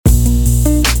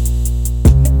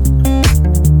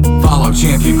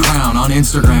Champion Crown on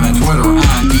Instagram and Twitter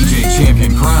at DJ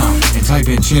Champion Crown. And type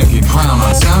in Champion Crown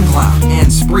on SoundCloud and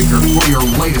Spreaker for your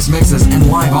latest mixes and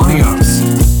live audios.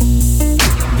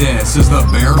 This is the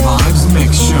Bear Vibes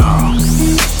Mixshow.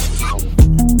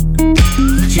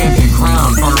 Champion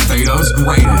Crown, Barbados'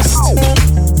 greatest.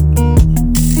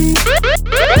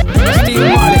 Steve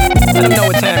Marley, let them know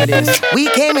what time it is. We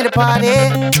came here to party,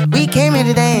 we came here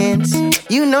to dance.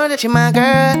 You know that you're my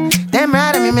girl, damn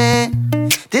right of me, man.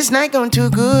 This night going too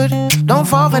good, don't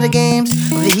fall for the games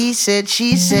of the he said,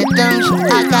 she said, dumb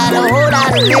shit. I got a whole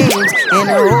lot of names and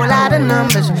a whole lot of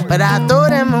numbers, but I throw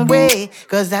them away,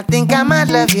 cause I think I might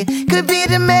love you. Could be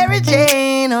the Mary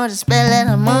Jane or the spell that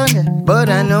I'm under, but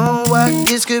I know what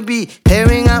this could be,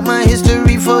 tearing out my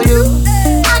history for you.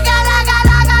 I got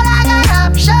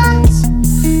options.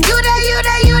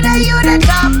 You the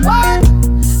top one.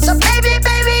 So baby, if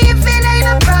it ain't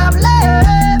a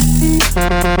problem,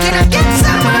 can I get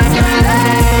some of your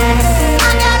love?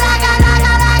 I got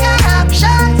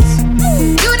options.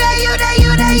 You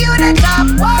the top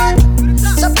one.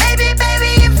 So baby,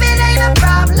 if it ain't a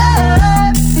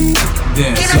problem,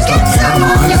 This is the Bear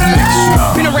Vibes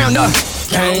Mixshow. Been around the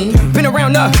game, been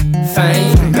around the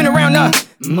fame, been around the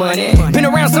money, been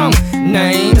around some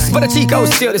names, but the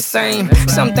Chico's still the same.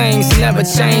 Some things never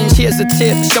change. Here's a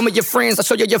tip: show me your friends, I'll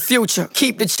show you your future.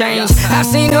 Keep the change. I've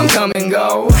seen them come and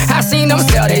go, I've seen them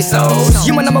sell their souls.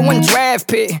 You my number one draft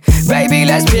pick, baby,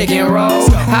 let's pick and roll.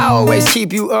 I always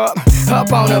keep you up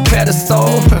on a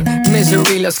pedestal.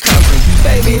 Misery loves company,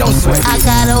 baby, don't sweat. I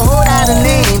got a whole lot of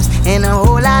names and a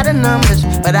whole lot of numbers,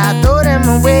 but I throw them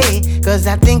away, cause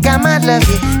I think I might love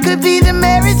you. Could be the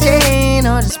Mary Jane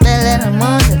or the spell that I'm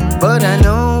under, but I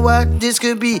know what this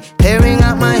could be, tearing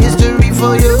out my history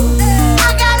for you.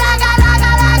 I got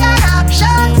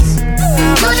options.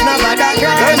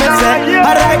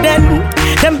 Alright then,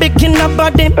 them picking up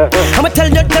body, I'ma tell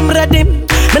you them ready.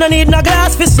 Me no need no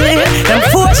glass for sleep. Them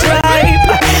force ripe,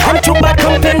 I'm too bad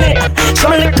company.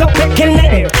 Some liquor picking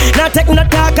it. Now take no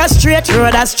talk a straight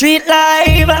road a street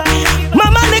life.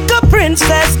 Mama little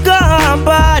princess gone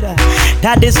bad,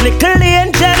 that this little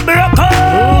angel broke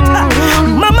out.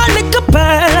 Mama little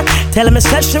pearl, tell me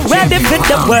say she ready for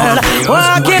the world.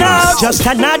 Walk it out, just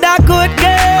another good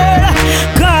girl.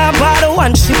 Gone bad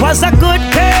once she was a good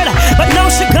girl, but now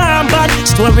she gone bad.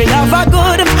 Story of a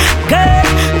good girl,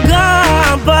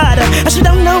 gone bad. And she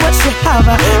don't know what she have,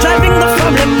 driving the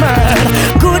family mad.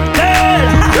 Good girl,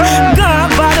 gone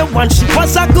bad once she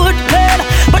was a good girl,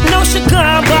 but now she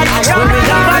gone bad. Story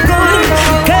of a good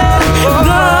girl,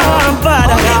 gone bad.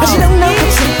 And she don't know what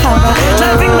she have,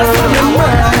 driving the family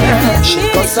mad. She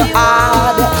got so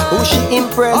hard, who she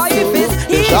impressed?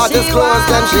 Shortest clothes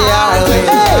than she always.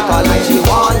 Cause like she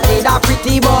wanted a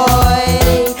pretty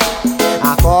boy,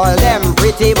 I call them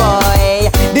pretty boy.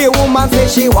 The woman say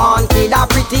she wanted a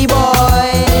pretty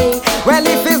boy. Well,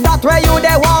 if it's that way you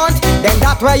they want, then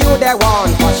that way you they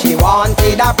want. But she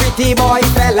wanted a pretty boy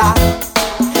fella,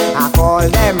 I call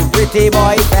them pretty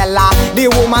boy fella. The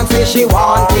woman say she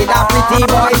wanted a pretty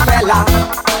boy fella.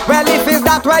 Well, if it's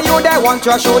that way you they want,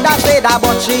 you should have said that.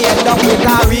 But she end up with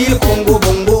a real Congo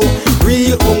bongo,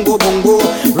 real Congo bongo,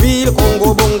 real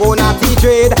Congo bongo, natty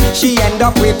trade. She end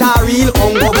up with a real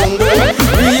Congo bongo,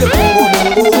 real Congo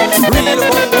bongo, real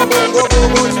Congo bongo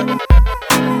bongo.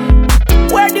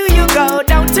 Where do you go?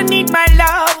 Don't you need my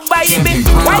love, baby?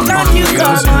 Why can't you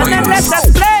come on and let us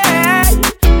play?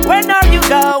 When are you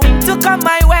going to come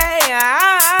my way?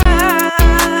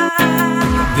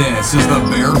 This is the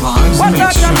Bear Vibes What are the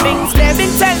Mixshow. things they've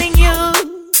been telling you?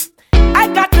 I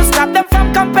got to stop them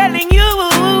from compelling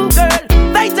you,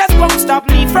 girl. They just won't stop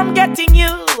me from getting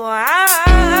you.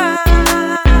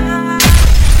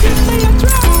 Give me a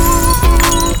try,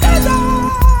 'cause I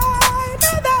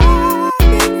know that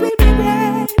things will be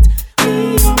great. Me,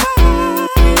 your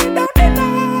mind, don't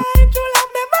deny. True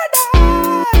love never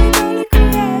dies, only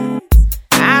creates.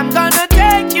 I'm gonna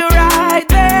take you right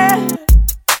there,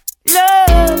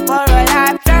 love for a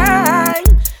lifetime.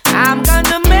 I'm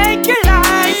gonna make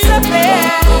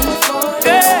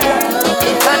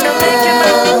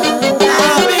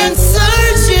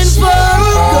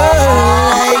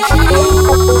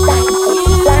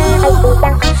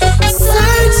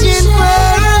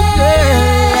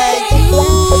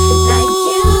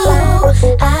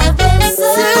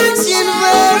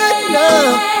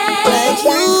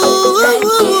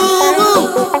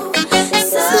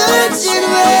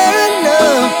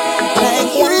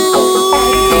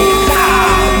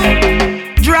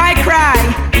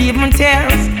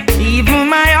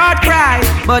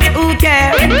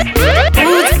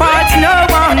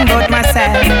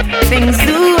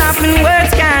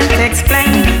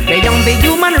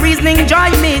joy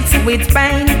mixed with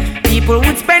pain. People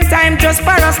would spend time just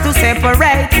for us to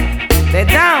separate. They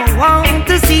don't want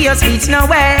to see us reach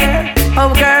nowhere.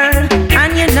 Oh girl,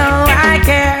 and you know I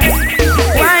care.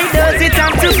 Why does it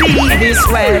have to be this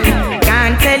way?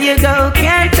 Can't tell you go,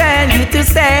 can't tell you to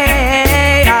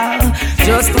stay. Oh,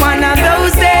 just one of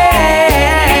those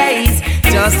days.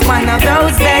 Just one of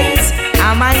those days.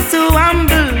 Am I too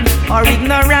humble or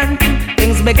ignorant?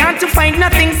 Things began to find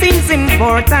nothing seems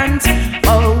important.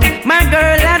 Oh, my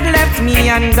girl had left me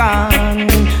and gone.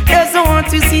 Doesn't want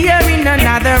to see her in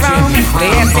another room. The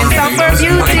essence of her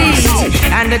beauty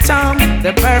and the charm,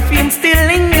 the perfume still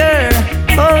linger.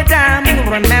 Oh damn,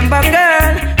 remember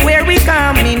girl, where we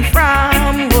coming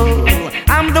from. Oh,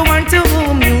 I'm the one to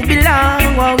whom you belong.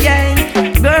 Oh yeah,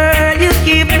 girl, you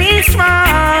keep me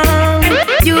strong.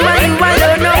 You and you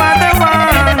alone, no other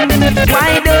one.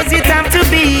 Why does it have to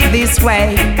be this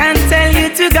way? Can't tell you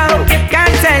to go,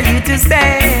 can't tell you to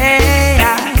stay.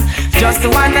 Just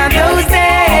one of those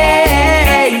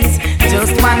days.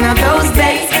 Just one of those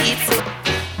days.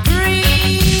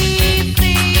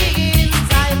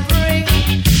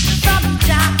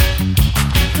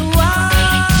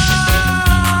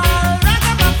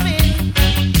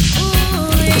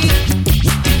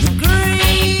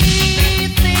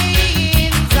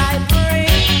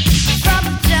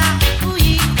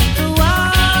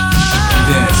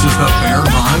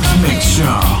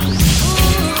 Mixshow.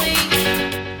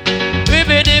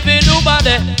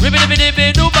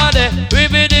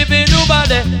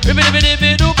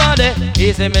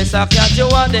 Easy miss a cat, you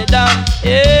want it down.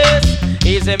 Yes,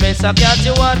 easy miss a cat,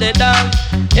 you want it down.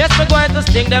 Yes, we're going to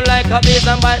sting them like a bees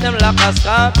and bite them like a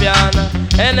scorpion.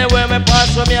 Anywhere me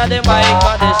pass from me and the mic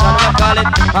condition, we call it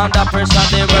under pressure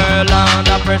the world,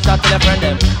 under pressure to the friend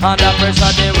them, under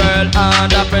pressure the world,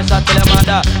 under pressure to the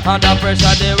mother, under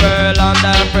pressure the world,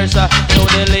 under pressure to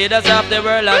the leaders of the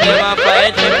world, and them a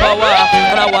fight for power.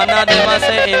 And one of them a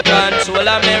say him control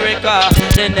America,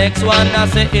 the next one a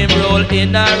say him rule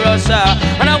in Russia,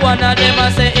 and one of them a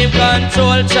say him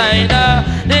control China,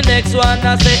 the next one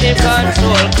a say him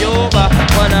control Cuba.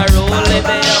 Wanna rule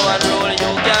Libya, one rule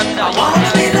Uganda. I wanna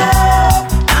be loved,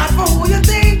 not for who you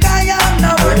think I am,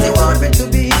 not what you want me to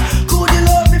be. Could you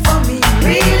love me for me?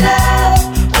 Real love,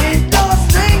 with those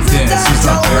strings attached. This is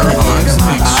the Bear Vibes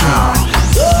Mixshow.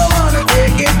 Don't wanna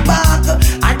take it back,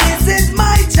 and this is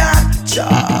my chat.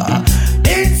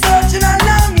 Been searching a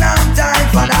long, long time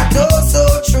for that oh so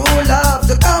true love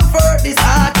to comfort this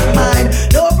heart of mine.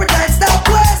 No pretend, stop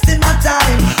wasting my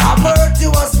time. A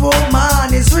virtuous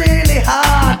woman is really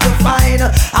hard to find.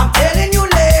 I'm telling you,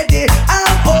 lady,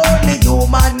 I'm only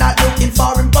human, not looking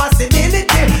for impossibility.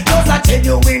 Just a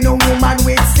genuine woman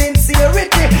with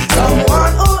sincerity,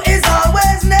 someone who is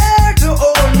always there to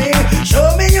hold me. Show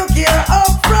me you care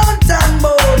up front and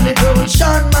boldly. Don't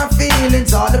shun my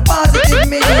feelings or the positive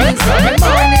meanings of the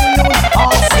morning, noon,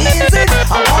 all seasons.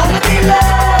 I wanna be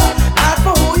loved, not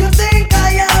for who you think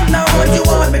I am, not what you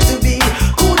want me to be.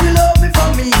 Could you love me for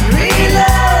me? Real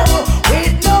love,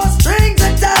 with no strings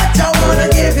attached. I wanna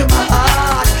give you my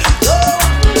heart. So,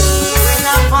 when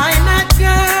I find that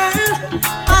girl,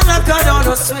 all I got on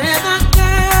to swear that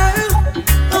girl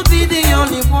will be the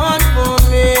only one for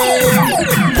me,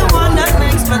 the one that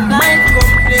makes my life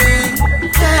complete.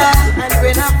 Yeah, and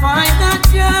when I find that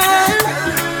girl,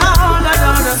 all I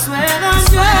got on to swear that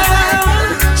girl,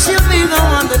 she'll be the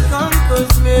one that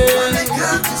conquers me.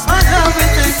 My love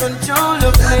will take control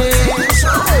of me.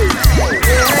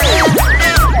 Yeah.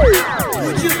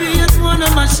 Would you be at one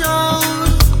of my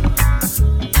shows?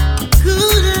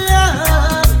 Good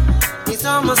love, it's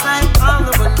almost like all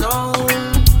of alone.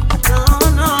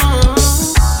 No.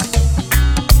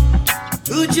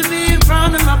 Would you be in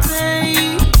front of my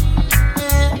face?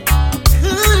 Yeah.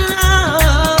 Good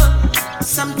love,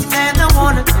 something that I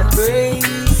wanna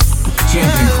embrace.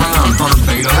 Champion Crown,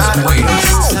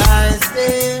 Barbados latest.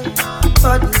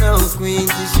 But no queen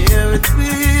to share it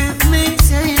with me.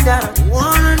 Saying that I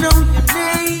wanna know your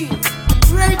name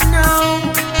right now.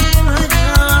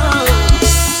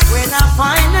 When I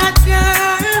find that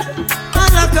girl,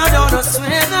 all I got on to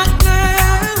swear that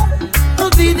girl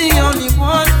will be the only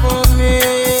one for me,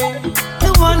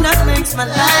 the one that makes my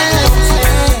life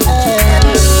change.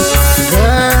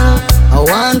 Girl, I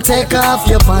want to take off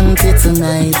your panty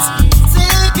tonight.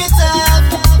 Take it off.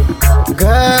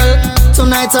 Girl,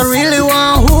 tonight I really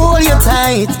want to hold you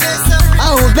tight.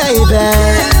 Oh baby.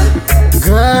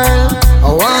 Girl,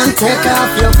 I want to take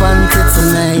off your panty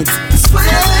tonight.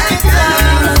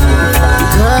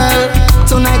 Girl,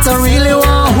 tonight I really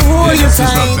want to hold you This is the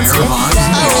tight. Bear Vibes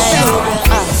Mixshow.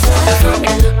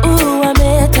 Ooh, I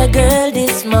met a girl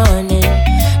this morning.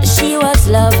 She was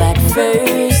love at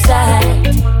first sight.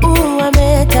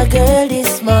 girl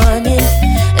this morning,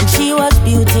 and she was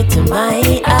beauty to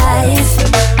my eyes.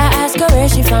 I asked her where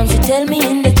she from, she tell me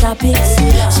in the topics.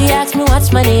 She asked me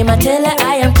what's my name, I tell her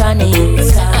I am Connie.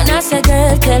 And I said,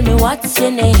 girl, tell me what's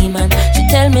your name, and she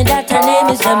tell me that her name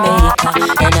is Jamaica.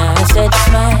 And I said,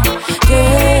 smile,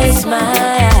 girl,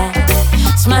 smile,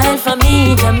 smile for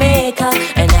me, Jamaica.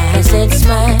 And I said,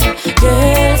 smile,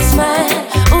 girl, smile,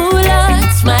 ooh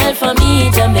Lord, smile for me,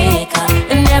 Jamaica.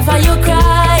 And never you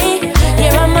cry,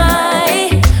 here am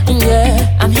I,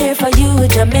 yeah, I'm here for you,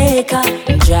 Jamaica.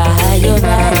 Dry your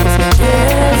eyes,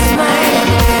 girl, smile,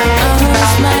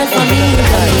 smile for me,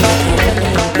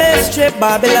 Jamaica. Mystery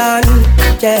Babylon,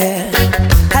 yeah,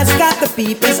 has got the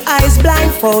people's eyes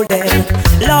blindfolded,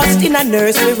 lost in a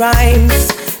nursery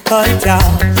rhymes, culture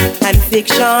and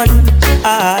fiction.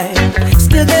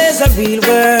 Still there's a real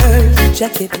world,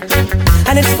 check it,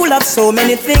 and it's full of so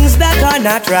many things that are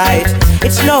not right.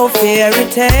 It's no fairy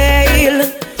tale,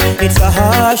 it's a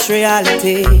harsh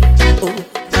reality. Ooh.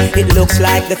 It looks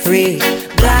like the three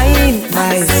blind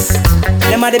mice.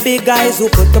 Them are the big guys who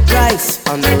put the price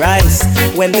on the rice.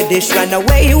 When the dish ran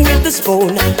away with the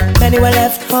spoon, many were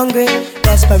left hungry,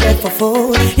 desperate for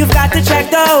food. You've got to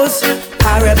check those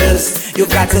parables,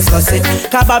 you've got to suss it.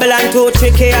 Cause Babylon too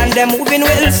tricky and them moving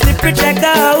will slippery. Check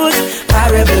those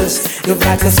parables, you've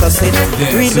got to suss it.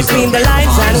 Read between the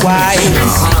lines and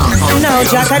wise. Now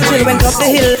Jack and Jill went up the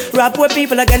hill, rap with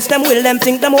people against them will. Them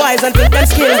think them wise and think them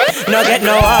skill. No get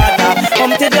no water,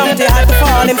 Humpty Dumpty had to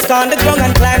fall. Him stand the ground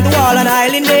and climb the wall, and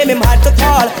Island name him had to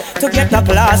call to get the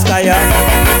plaster, yeah.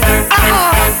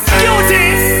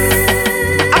 Beauty,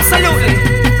 absolutely.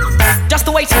 Just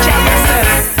the way to check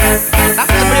yourself.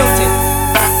 That's the beauty.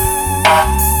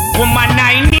 Woman,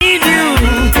 I need you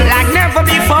like never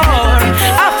before.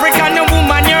 African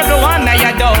woman, you're the one I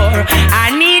adore.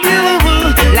 I need you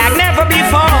like never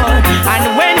before.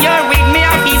 And when you're with me,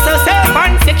 I feel so safe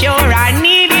and secure. I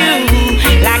need you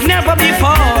like never before.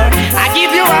 I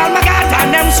give you all my God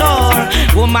and I'm sure.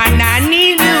 Woman, I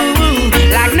need you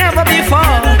like never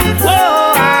before.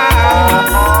 Whoa.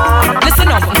 Listen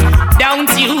up. Don't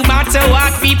you matter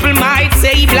what people might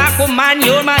say, black woman,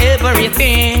 you're my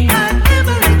everything.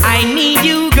 I need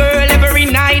you, girl, every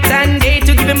night and day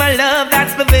to give you my love,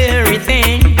 that's the very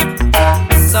thing.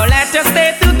 So let us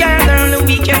stay together and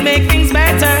we can make things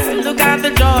better. Look at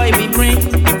the joy we bring.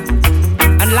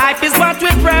 And life is what we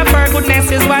prefer,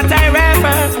 goodness is what I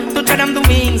refer. To tread on the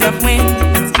wings of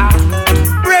winds.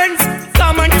 Friends,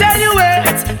 come and tell you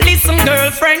it. Listen,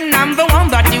 girlfriend, I'm the one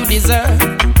that you deserve.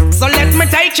 So let me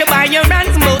take you by your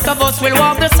hands. Both of us will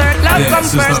walk the circle. Love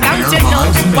comes first. Don't you know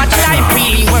what life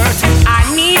really worth? I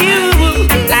need you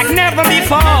like never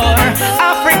before.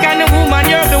 African woman,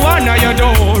 you're the one I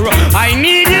adore. I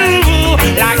need you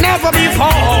like never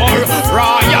before.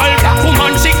 Royal black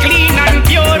woman, she clean and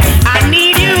pure. I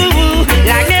need you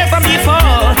like never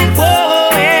before.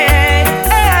 Oh, hey,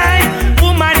 hey,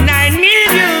 woman, I need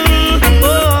you.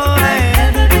 Oh, hey,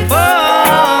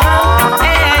 oh,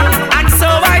 hey. And so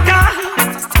I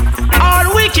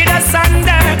all wicked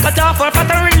asunder, cut off all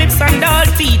flattering lips and all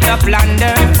feet of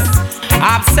plunder.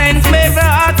 Absent makes the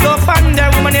heart go fonder.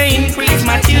 Woman, you increase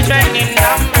my children in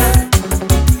number.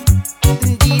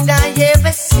 Did I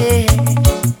ever say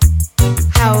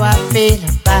how I feel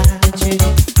about you?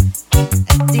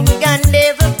 I think I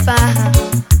never found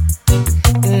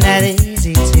that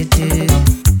easy to do.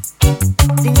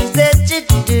 Things that you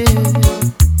do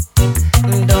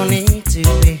don't need to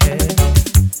be heard.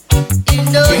 You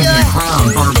know you're Crown,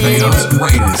 Barbados'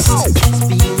 greatest.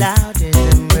 Be louder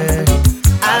than words.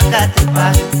 I've got the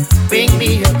bottle, bring me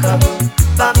your cup.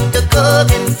 Pop the cork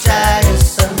and try your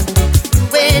son.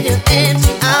 When you're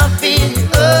empty, I'll fill you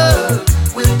up.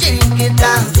 We'll drink it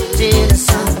down till the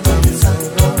sun comes up.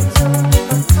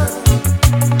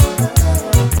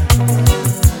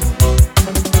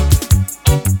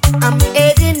 I'm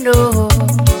heading home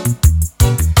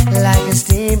like a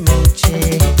steaming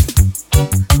chair.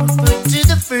 Put to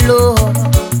the floor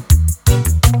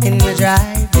in the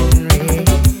driving rain.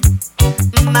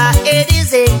 My head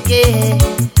is aching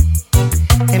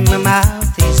and my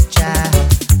mouth is dry.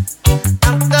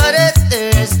 I've got a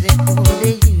Thursday,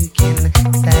 only you can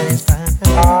satisfy.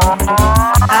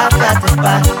 I've got the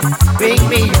bottle, bring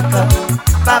me a cup.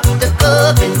 Pop the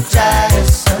cup and try the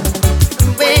sun.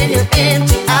 When you're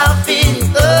empty, I'll fill you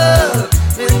up.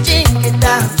 We'll drink it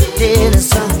down till the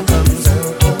sun comes up.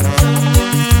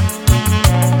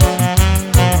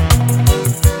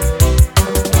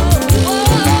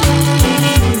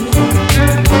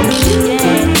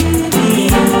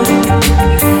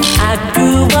 I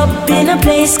grew up in a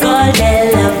place called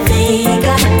La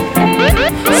Vega,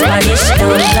 Spanish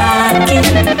town rocking,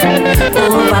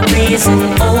 over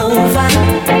isn't over.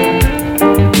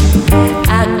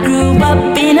 I grew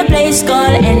up in a place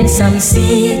called Ensom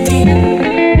City,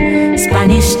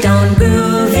 Spanish Town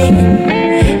grooving.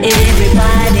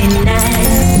 Everybody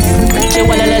nice. She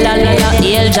walla la la la la,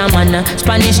 El Jamana.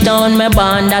 Spanish Town, me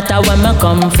born, that's where me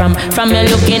come from. From me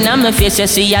looking at my face, you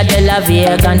see a de la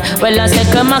vegan. Well, I say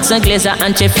come Max and Glazer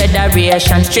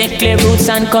Anti-Federation. Strictly roots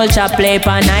and culture play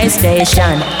pa nice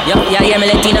station. Yeah, me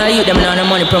Latino youth, them know the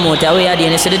money promoter. We are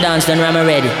the see the dance done, I'm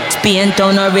ready. Spain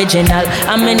Town original.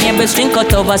 I'm a neighbor string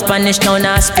cut over Spanish Town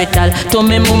hospital. To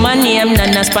me mama name,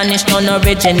 Nana Spanish Town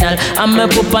original. I'm a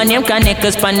papa name,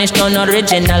 Kaneka Spanish Town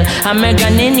original. I'm a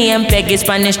granny name, Peggy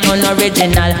Spanish Town original.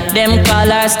 Them call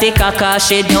her sticker cause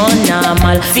she don't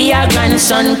normal. For your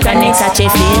grandson, Kaneka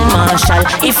Field Marshal.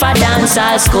 If I dance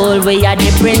at school, we are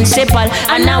the principal.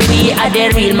 And now we are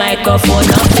the real microphone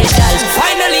officials.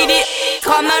 Finally the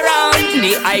come around.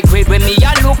 The high grade when me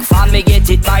a look for me get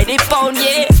it by the pound,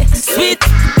 yeah. Sweet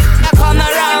come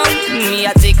around. Me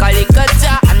a take a little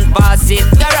jar and pass it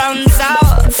around. So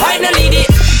finally the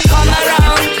come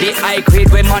around. The high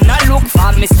grade when man a look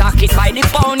for me stock it by the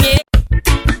pound, yeah.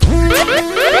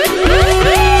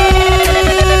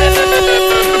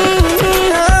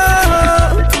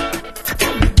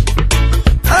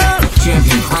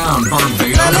 Champion Crown,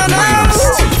 Barbados.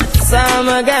 I'm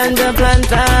a ganja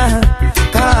planter.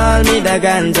 Call me the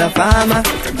ganja farmer.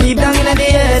 Keep down in the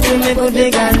air till me put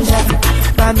the ganja.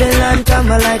 Babylon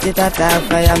come and light it at a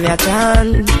fire, me a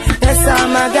chant. Yes,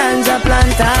 I'm a ganja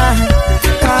planter.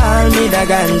 Call me the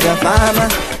ganja farmer.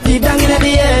 Keep down in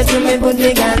the air till me put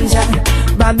the ganja.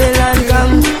 Babylon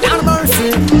come. Down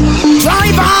mercy.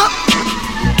 Driver!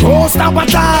 Don't stop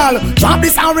at all. Drop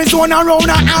this Arizona round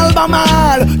a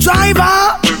Albemarle.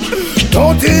 Driver!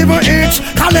 Don't even itch.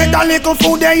 Collect a little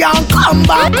food there and come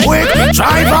back quick.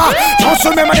 Driver, just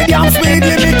remember the damn speed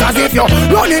limit. Cause if you're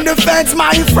running the fence,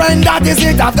 my friend, that is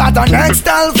it. I've got an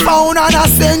Nextel phone and a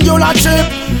singular chip.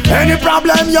 Any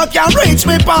problem you can reach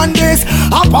me on this.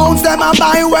 I pounds them and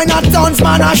buy when a tons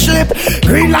man a ship.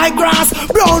 Green like grass,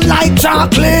 brown like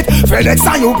chocolate. FedEx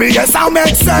and UPS I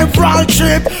make several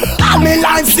trip. And me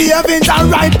line savings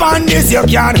and right on this. You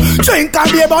can drink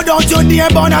and beer but don't you dare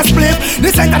burn a split.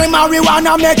 Listen to the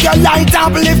marijuana make your light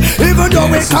uplift. Even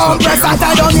though it's compressed and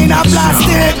tied down in a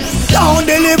plastic. Don't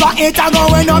deliver it, I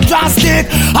going up drastic.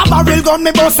 A barrel gun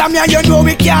me bust and me and you know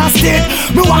we can't stick.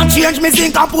 Me want change me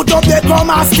zinc and put up the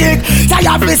chroma stick.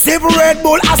 Tired me sip Red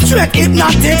Bull a straight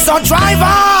hypnotic. So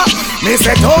driver, me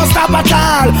say don't stop at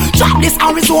all. Drop this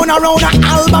Arizona round a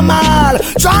Albemarle.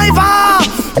 Driver,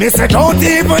 me say don't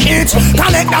even itch.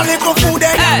 Collect a little food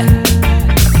there. Hey.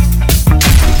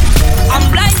 I'm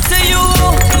blind to you,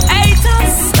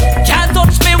 haters. Can't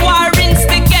touch me, war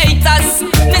instigators.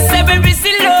 Me say very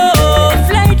slow,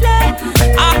 lately.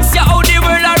 Ask you how the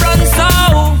world a run so.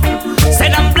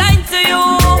 Said I'm blind to you,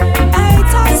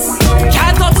 haters.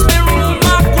 Can't touch me,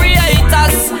 rumor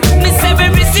creators. Me say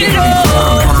very slow,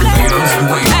 lately.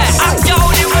 Ask you how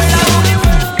the world a run.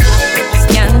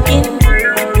 Skanking,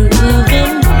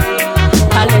 grooving,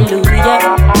 hallelujah.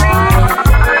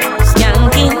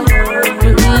 Skanking,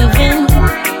 grooving,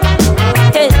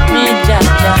 hit me,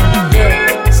 Jaja, yeah.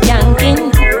 Skanking,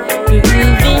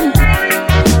 grooving,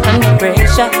 under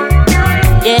pressure,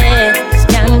 yeah.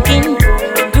 Skanking,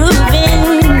 grooving,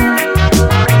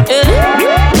 yeah.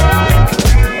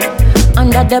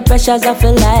 Under the pressures of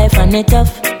your life and it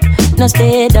tough. No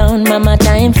stay down, mama,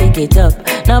 time pick it up.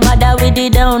 No bother with the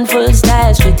down, full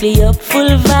style, strictly up,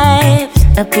 full vibes.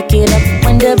 I pick it up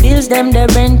when the bills, them, the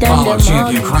rent and Follow the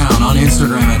Champion Crown on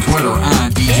Instagram and Twitter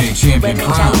at DJ Champion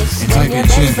Crown. And type in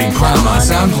Champion Crown on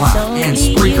SoundCloud and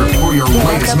Spreaker for your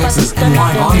latest mixes and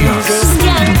live audios.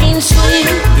 Skanking sweet.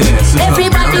 This is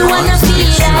Everybody the wanna feel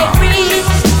like free.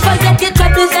 Forget your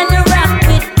troubles and you rock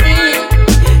with me.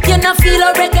 You know feel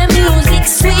a reggae music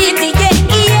sweet, yeah,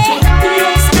 yeah.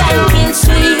 Skanking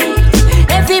sweet.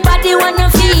 Everybody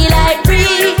wanna feel like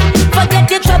free.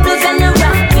 Forget your troubles and you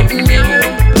rock with me.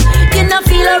 You know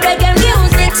feel a reggae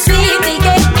music sweet,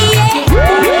 yeah,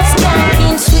 yeah.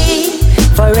 Skanking sweet.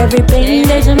 For every pain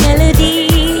there's a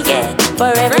melody, yeah.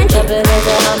 For every trouble there's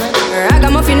a harmony.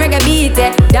 Ragamuffin reggae beat,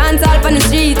 dance all on the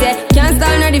street, can't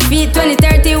stall nor defeat.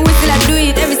 2030 we still a do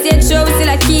it, every stage show we still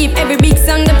a keep beat. Every big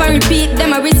song them a repeat.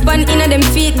 Them a respond in them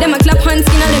feet. Them a clap hands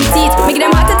in them teeth. Make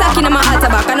them heart attack in my altar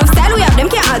back. And of style we have, them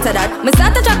can't alter that. Me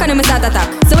start a track and me start attack.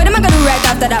 So what am I gonna do right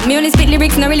after that? Me only spit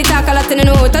lyrics, no really talk a lot and I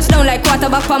know. Touchdown like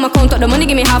quarterback for my count up the money,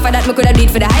 give me half of that. Me coulda do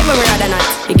it for the hype, but me rather not.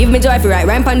 You give me joy if you write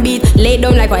rhyme pan beat. Lay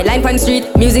down like white line pan street.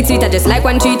 Music sweet, I just like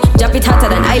one treat. Drop it hotter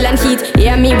than island heat.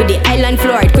 Yeah, me with the island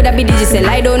floor. It coulda be digital,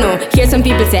 I don't know. Hear some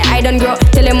people say I don't grow.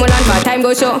 Tell them all on for time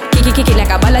go show. Kick it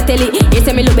like a ballatelli. You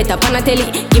say me look better pan a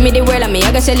telly. Give me the world and me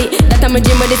aga shelly. That I'm a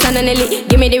dream with the sun and Nelly.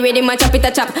 Give me the rhythm and chop it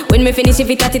a chop. When me finish if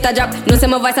it a drop. No say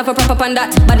my voice have a proper pan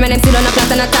that. But my name still on a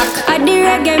flat and attack. I the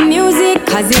reggae music,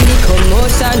 cause in the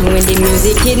commotion. When the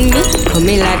music hit me,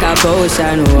 coming like a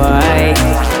potion. Why?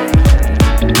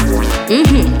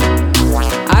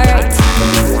 Alright.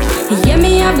 Yeah,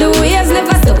 me have the waves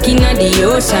never stuck in the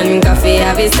ocean. Coffee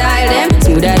have a style them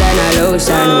smoother than a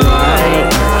lotion.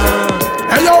 Why?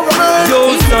 Hello, man.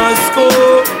 Yo, Sasko.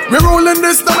 We rolling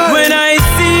this time. When I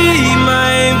see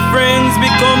my friends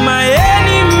become my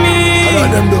enemy,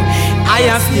 I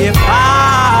have to stay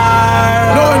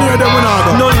far. No near them,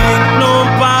 no link, no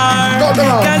bar.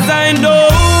 Cause I know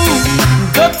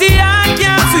dirty heart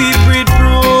can't sweep with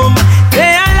broom.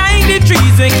 They are like the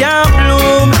trees we can't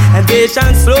bloom, and they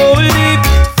shall slowly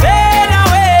fade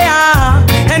away.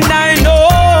 And I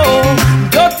know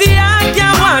dirty heart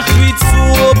can't wash with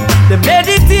soap. The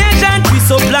meditation we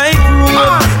so blind room,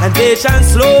 and they shall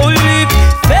slowly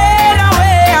fade away.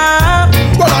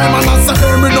 Well, I'm an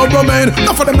assassin, me no remain.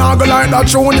 Enough of them now go like that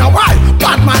junior. Why?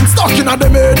 Bad man stuck in a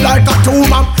them head like a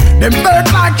tumor. Them fake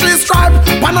like three stripe.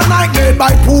 One a night made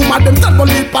by Puma. Them tell me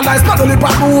leap a lies, not only by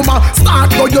rumor.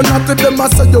 Start go you not to them, I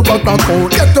say you got a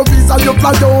code. Get your visa, you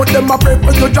fly out. Them a pray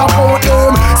for you drop out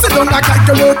them. Sit down like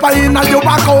calculate by in and you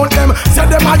back out them. Say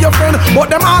them are your friend, but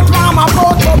them heart mama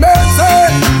brought to me. Say,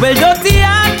 well, dirty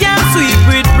heart can't sweep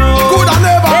with broom. Good and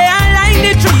never. They are like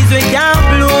the trees we can't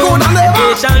bloom. Good and never.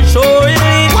 They shall show it.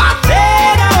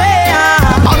 Fade away.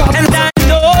 And I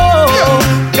know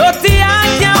dirty heart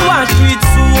can't wash with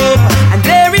soap, and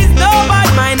there is no bad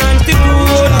mind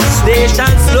antidote. They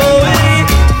shall slowly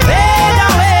fade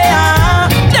away.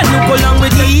 Then look along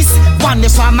with these. One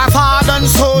is for my fallen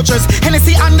soldiers,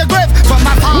 Hennessy on the grave for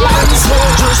my fallen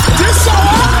soldiers. This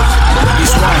one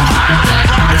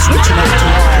is reaching out to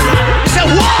all. Say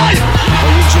why?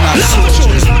 Original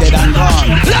soldiers dead and gone.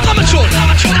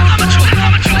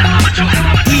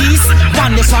 These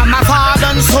one is for my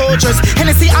fallen soldiers,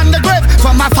 Hennessy on the grave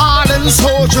for my fallen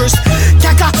soldiers.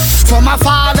 Kaka for my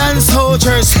fallen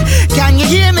soldiers. Can you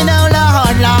hear me now,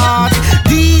 Lord, Lord?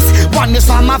 These one is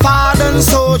for my fallen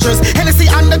soldiers, Hennessy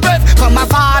on the grave for my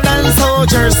fallen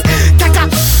soldiers. Kaka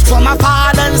for my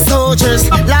fallen soldiers.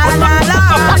 La la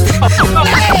la.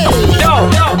 Hey.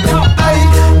 I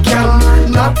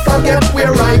cannot forget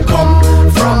where I come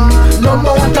from. No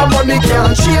amount of money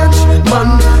can change.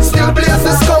 Man still blaze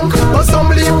the skunk, but some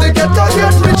leave the ghetto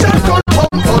get rich and come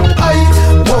home. But I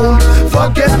won't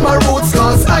forget my roots,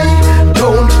 cause I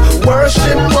don't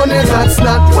worship money. That's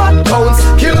not what counts.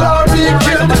 Kill or be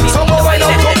killed. Someone I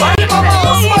don't go back my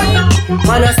house.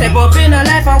 Wanna step up in a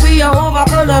life and we are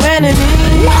overcome the enemy.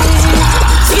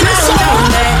 See this down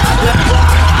there.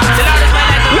 The Lord is my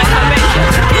life and my salvation.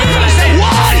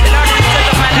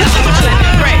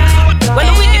 When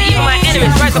the wicked evil my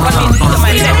enemies rise up against me to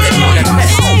my left.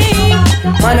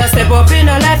 Wanna step up in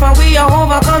a life and we are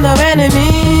overcome the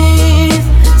enemies.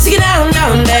 See down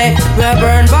there. We are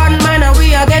burn bottom man and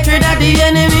we are get rid of the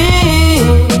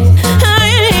enemy.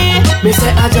 Me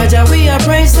say a judge we are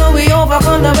praise so we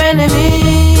overcome the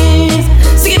enemies.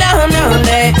 See down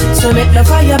there. So make the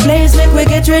fire blaze, make we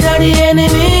get rid of the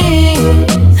enemy.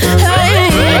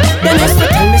 Then used to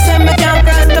tell me say me can't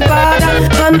cross the border,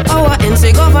 and our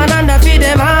NC govern and feed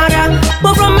them harder.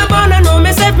 But from me born I know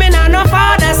myself me not no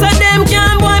father, so them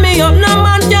can't boy me up, no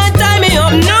man can't tie me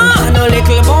up, no. No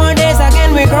little more days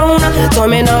again we grown, so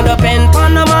me not depend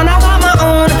on no man I got my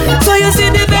own. So you see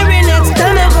the very next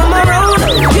time I come around,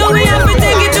 you will have to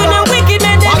take it to the wicked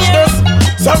men. Watch this.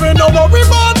 So we no worry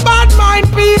about bad mind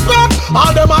people. All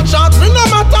them a chat, we no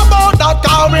matter about that.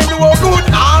 Cause we know good,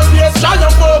 always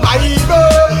triumph over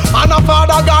evil. And a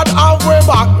Father God have we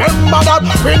back. Remember that.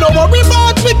 We no worry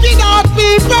about wicked hard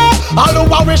people. All who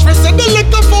a wish we see the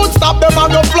little food stop them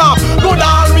and go flop. Good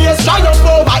always triumph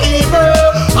over evil.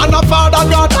 And a Father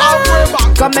God have we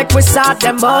back. Come make we sort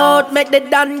them out. Make the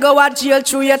done go a jail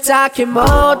through your talking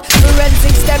mouth.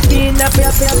 Forensic step in and we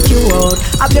have to help you out.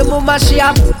 Have your mama she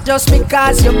up just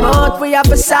because you out. We have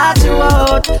to sort you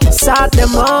out. Sort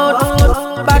them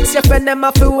out. Box your friend them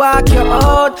have to walk you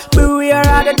out.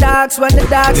 Beware are the dogs when the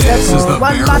dogs step out.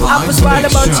 One bad apple swallow a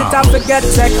bunch of time to get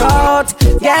check out.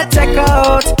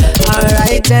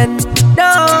 Alright then.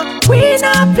 No, we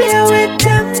not play with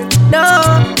them.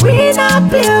 No, we not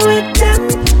play with them.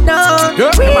 No,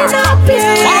 we not play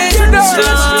with them.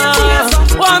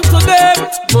 One to them.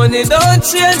 Money don't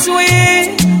change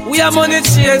we are money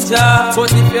changer.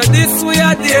 But if you're this, we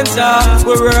are danger.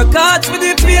 We work hard for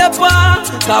the paper,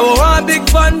 cause we want big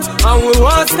fun and we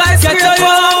want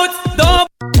skyscraper. Don't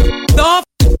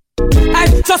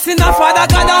I trust in a Father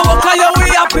God and walk on your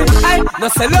way up it. I no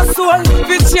sell your soul,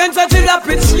 we change the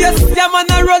lapid. Yes, yeah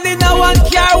man a running a one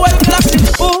car well flashing.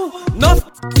 Oh, no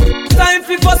time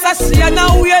for us a share.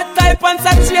 Now weird type and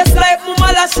such chase like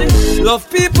mama lashing. Love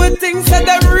people things that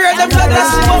them real them not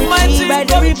lashing. But my dream by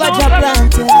the river just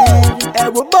planted.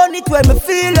 We burn it when me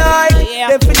feel like.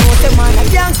 Them fi know say man a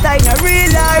gangster in a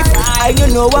real life. I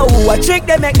don't know who a trick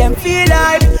they make them feel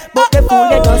like. But the fool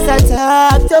they just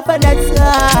attack tough and that's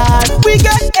hard. We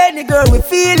get any girl we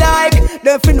feel like.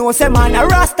 Them fi know say man a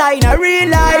rasta in a real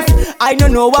life. I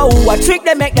don't know who a trick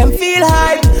they make them feel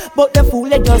hype. But the fool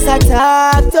they just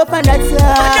attack tough and that's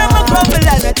hard. Them a couple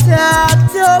and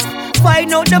attack tough.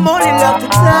 Find out the money love to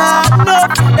talk no.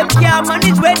 Them can't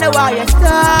manage when the wire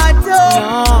start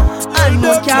up. And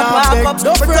no can't back up.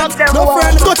 No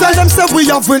friend. Go tell them say we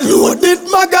have reloaded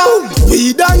maga.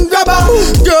 We done grabber.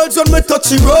 Girls when me touch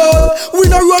the road, we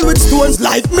no roll with stones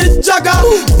like Mick Jagger.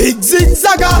 Big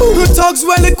zigzagger. Good thugs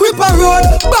well equipped a road.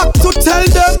 Back to tell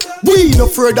them we no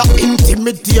further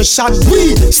intimidation.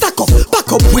 We stack up,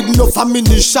 back up with no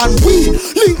ammunition. We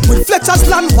link with Fletcher's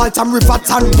land, Walter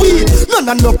Riverton. We none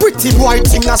of no pretty boy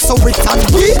thing as so we can.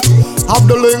 We have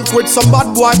the link with some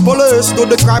bad boy police. Do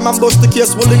the crime and bust the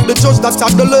case. We link the judge that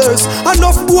have the list.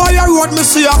 Enough boy I wrote me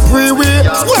see a freeway.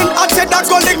 When I said that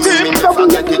go the cream.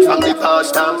 Forget it from the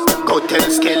pastor. Go tell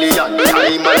Skelly and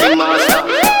time and the master.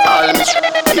 All me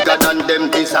bigger than them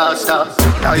disaster.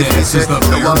 This is the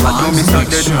Bear Vibes Mixshow.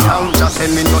 Just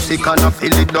send me no sick and I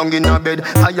feel it down in a bed.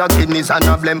 Higher kidneys and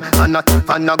a blem and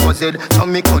a go zed. So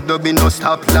me could be no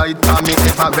stoplight for me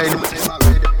ever red.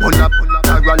 Pull up,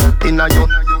 run in a yo.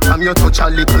 I'm your touch a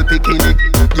little bikini.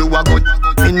 You a good,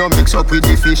 me no mix up with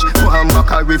the fish. Go and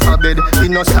back a river bed. Me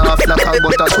no soft like a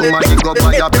butter, so money go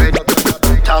buy a bread.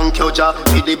 Thank you, Jah,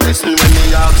 for the blessing when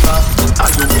me ask for. And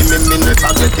you give me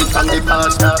never get it from the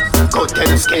pastor. Go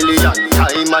tell Skelly and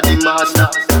time of the master.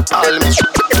 All me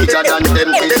bigger than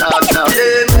them disaster.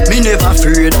 Me never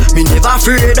afraid.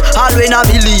 All when a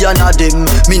billion of them.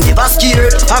 Me never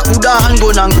scared. I coulda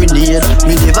handgun and grenade.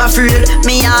 Me never afraid.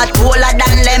 Me heart colder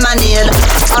than lemonade.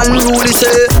 Unruly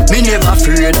say, me never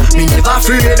afraid.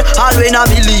 All when a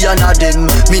billion of them.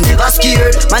 Me never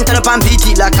scared. Man turn up and beat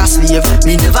it like a slave.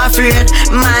 Me never afraid.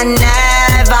 Man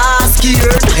never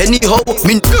scared. Anyhow,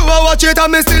 me never watch it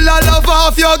and me still a love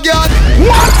off your girl.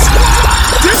 What?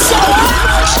 This song?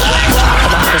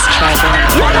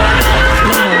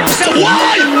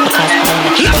 Why?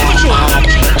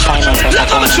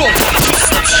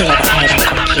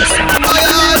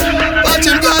 Watch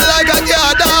him go like a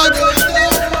cat dog.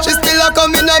 She still a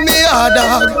come in on me hard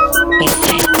dog.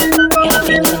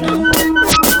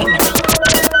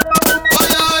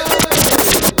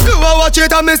 Watch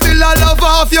it and me still a love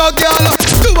off your girl.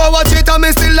 Do I watch it and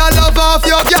me still a love off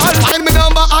your girl. Find me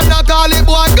number and I call it,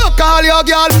 boy, go call your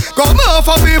girl. Come off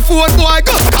of me phone, boy,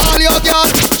 go call your girl.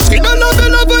 She don't love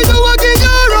you when you a give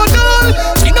her a doll.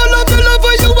 She don't love you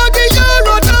when you a give her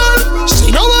a doll. She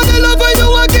don't want to love when you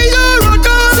a give her a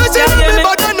doll. So she love me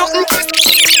but I nothing.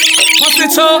 What's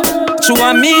it so? She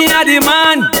want me a the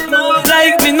man.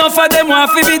 Like me enough of them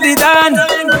want to be the Dan.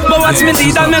 But watch me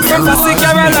lead and make friends for sick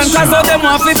Carol. And cause all them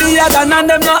want to be a Dan. And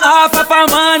them not half of a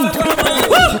man.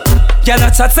 Girl a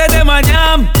chat say them a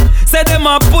yam. Say them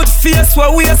a put face where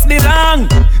waist belong.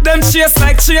 Them chase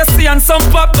like Tracy and some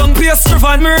pop down pastry.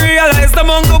 And me realize them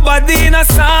on good body in a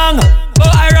song.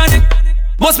 Oh ironic.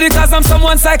 Must because I'm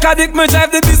someone psychotic. Me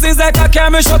drive the business like a car.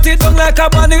 Me shut it down like a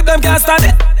bandit. Them can't stand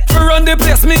it. For run the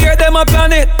place, me hear them a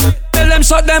plan it. Tell them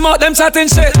shut them out, them chatting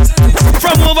shit.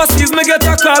 From overseas, me get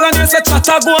a call and they say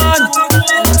chatter go on.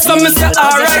 So me say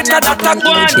alright, that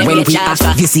go on. When we a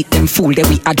visit them fool, then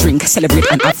we a drink, celebrate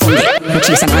and have fun. No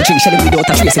chase and a drink, shell them without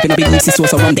a trace. If you no big missy so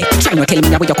surround it. Try not tell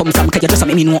me where you come from, cause you just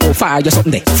make me know how far you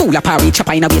something there. Fool a party,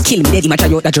 chopper in a way, kill me, they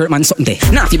imagine you the German something there.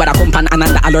 Naffy bad a compan and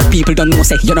the alert people don't know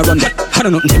say you no run there. I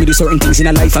don't know tell me do certain things in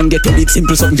a life and get to big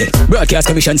simple something there. Broadcast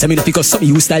commission say me no pick up some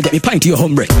you style, get me pint to your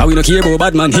hombre. And we no care about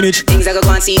bad man image. Things I go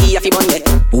on CD, if you bunny.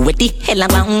 With the hell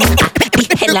around, the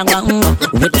hell around,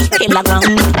 with the hell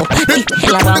around, the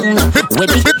hell around, with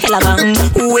the hell around,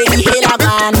 with the hell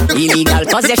around. Illegal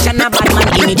possession of bad man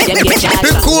image them get charged.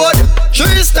 The code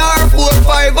 3 star 4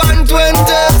 5 and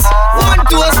 20s. 1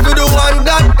 toast to the one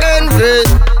that envy.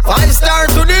 5 star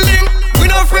to the link,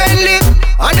 we no friendly.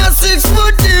 And a 6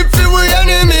 foot deep till we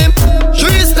enemy. 3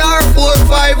 star 4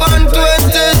 5 and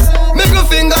 20s. Middle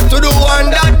finger to the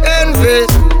one that envy.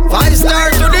 5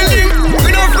 star to the link,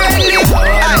 we no friendly. We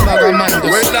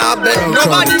not bet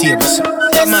nobody.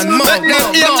 Let them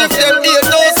hate if them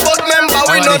hate us, but remember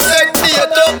we no take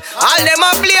hate up. All them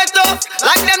a play tough,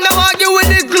 like them no argue with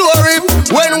the glory.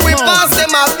 When we pass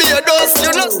them a beard us,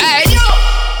 you know. Hey yo,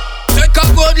 take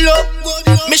a good look.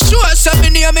 Me sure say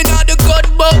me name in the good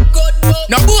book.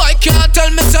 No boy can't tell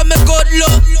me say me good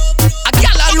look. A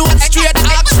gal alone straight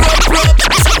axe rub.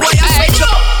 So boy I say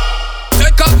yo,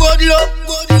 take a good look.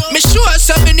 Me sure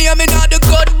say me name in the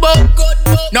good book.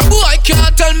 No boy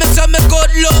can't tell me say me good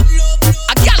look.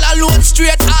 A gal alone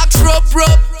straight axe rub.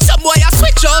 Some boy I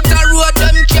switch out the road,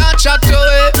 them can't chat to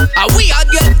it. And we a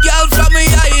get girl from me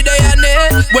eye day and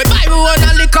day. We buy one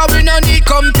a liquor, we no need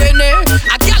company.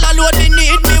 A gal alone they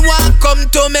need me, want come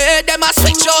to me. Them a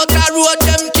switch out the road,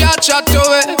 them can't chat to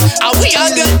it. And we a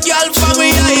get girl from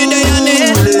me eye day and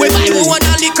day. We buy one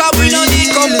a liquor, we no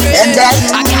need company. A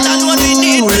gal alone they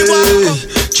need me, want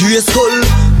come. Dress skull,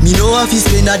 me no have to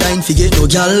spend a dime fi get no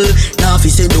gal. Nah fi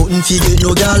say nothing fi get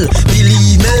no gal.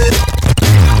 Believe me,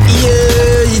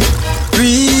 yeah,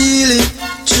 really,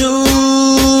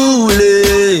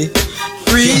 truly,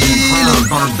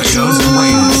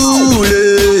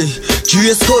 truly.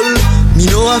 Dress skull, me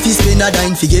no have to spend a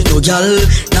dime fi get no gal.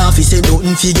 Nah fi say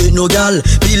nothing fi get no gal.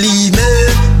 Believe me.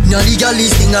 Now the gal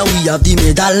is thing and we have the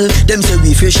medal. Them say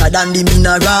we fresher than the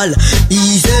mineral.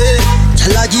 Easy,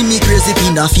 tell give me crazy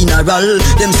pin a funeral.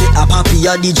 Them say a papi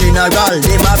a the general.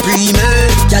 Them a pre me,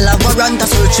 gal a warrant a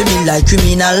search me like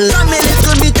criminal. From me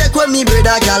little me take with me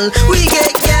brother gal. We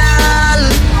get gal,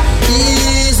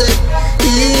 easy,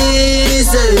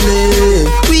 easily.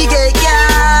 We get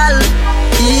gal,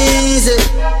 easy,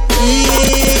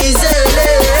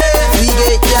 easily. We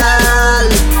get gal,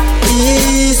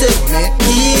 easy.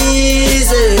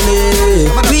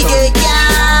 Easily, we get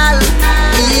gal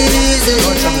easy.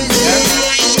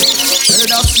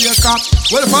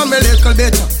 Well, from a little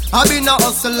bit, I been a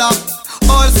hustler.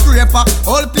 All scraper,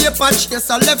 all paper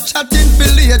chaser. Left chatting for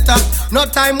later, no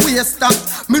time waster.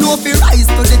 Me no fi rise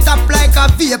to the top like a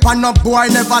vapor. No boy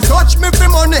never touch me for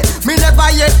money, me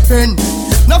never yet pen.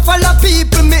 No follow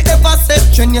people me ever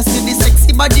set. When you see the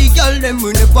sexy body girl, them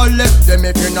we never left them.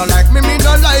 If you no like me, me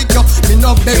no like you. Me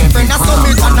no big friend, I saw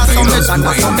me and I saw me and I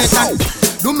saw me and.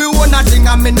 Do me one a thing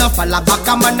and me no follow back.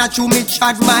 A man a chew me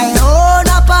chat my own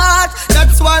apart.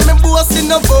 That's why me boss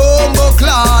in the bombo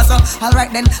class.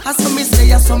 Alright then, I saw me stay,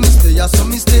 I saw me stay, I saw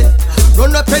me stay.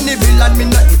 Run up any bill and me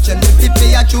no itch and if you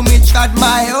pay a chew me chat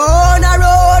my own a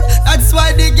road. That's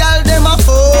why the girl them a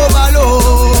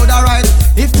overload. Alright,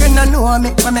 if you no know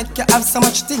me make you have so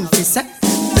much things to say.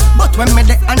 But when me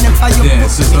the and them for you,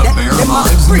 this is the Bear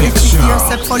Lives Mixshow.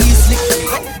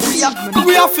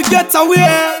 We have to get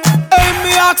away. Hey,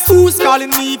 me ask who's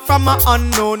calling me from an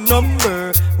unknown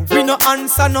number. We no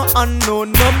answer no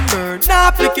unknown number.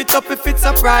 Nah, pick it up if it's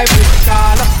a private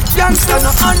call. Youngster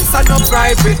no answer no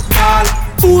private call.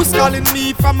 Who's calling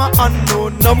me from an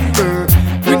unknown number?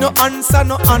 We no answer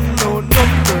no unknown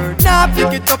number. Nah,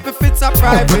 pick it up if it's a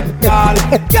private call.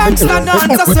 Youngster no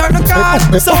answer certain call.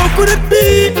 So could it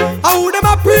be? How them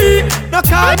a pre? No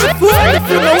call me phone if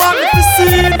you don't want me to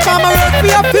see. Mama work for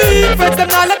your feet. Friends them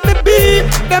not let me be.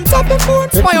 Them top the phone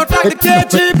spy out like the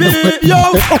KGB.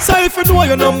 Yo, so if you know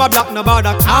your number block,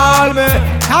 nobody call me.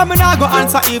 Call me now go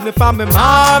answer even for me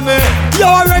mommy. Yo,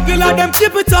 a regular them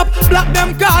keep it up. Block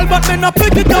them call but me no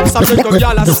pick it up. Some little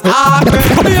y'all a stop me.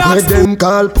 Make them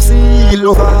call seal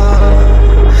over.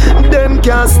 Them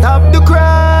can't stop the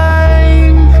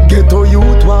crime. Get a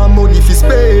youth want money fi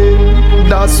spend.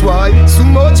 That's why so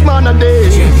much man a day.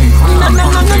 Na na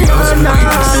na na na na,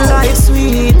 life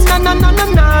sweet. Na na na na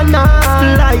na na,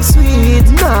 life sweet.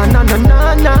 Na na na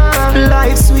na na,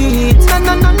 life sweet. Na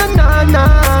na na na na na,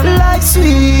 life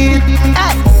sweet.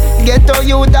 Hey, get a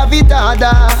youth a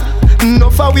vitada.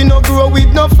 No for we no grow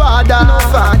with no father.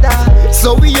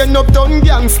 So we end up done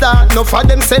gangster. No for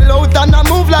them sell out and I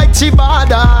move like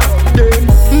Chibada. Then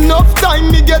enough time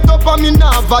me get up and me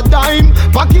nav a dime.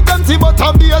 Pack it and see but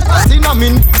a be assassin I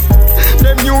mean.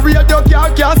 Them new radio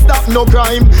can't stop no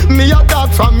crime. Me a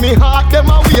talk from me heart,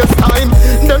 them a waste time.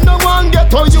 Them no one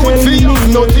get to you feel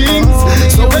no things.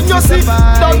 So when you see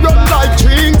that run like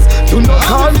drinks, do not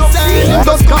call no feeling,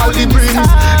 just call the dreams.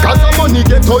 Cause the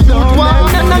ghetto youth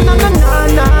want. Na na na na na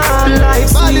na, like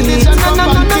sweet. Na na na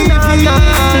na na na,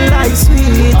 like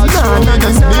sweet. Na na na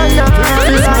na na,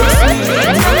 like sweet.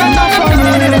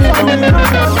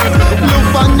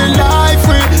 Look on the life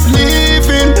we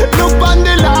living. Look on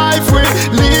the life we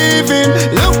living.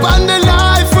 Look on the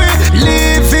life we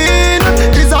living.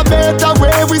 Is a better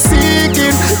way we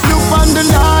seeking. Look on the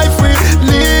life we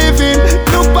living.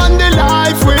 Look on the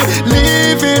life we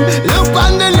living. Look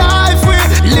on the life we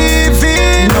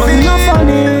living. No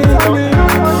funny.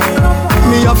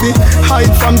 Me have to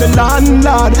hide from the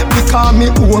landlord because me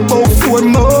owe about 4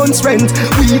 months rent.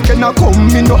 Weekend a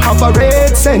come, me no have a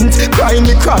red cent. Cry when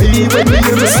me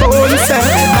hear the sunset.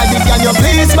 Daddy, can you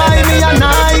please buy me a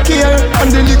Nike here? And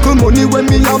the little money when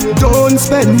me have don't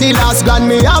spend. The last grand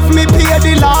me have me pay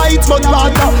the lights, but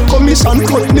rather commission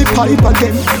cut me pipe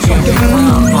again.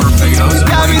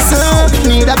 There is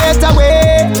need a better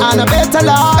way and a better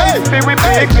life.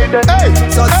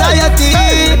 Society,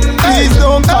 please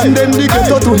don't condemn the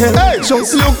ghetto to hell.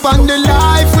 Just look on the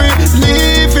life we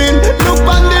living. Look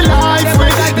on the life we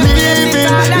living.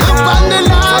 Look on the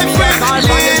life we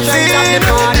living.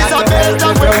 It's a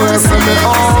better way we see.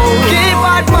 Keep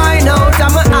bad mind out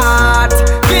of my heart.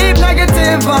 Keep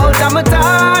negative out of my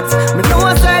thoughts. Me know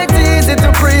it's easy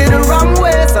to pray the wrong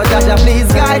way, so Jaja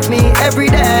please guide me every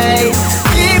day.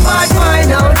 Keep bad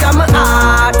mind out of my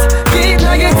heart. Keep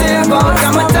negative out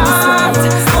of my thoughts.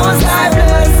 Most I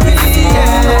bless me,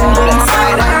 yeah.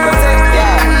 Inside I protect,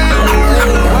 yeah.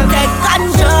 Take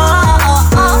control.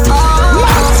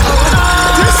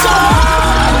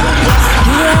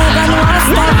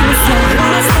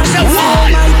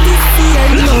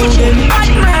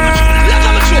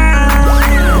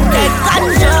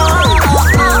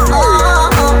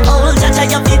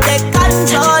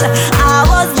 I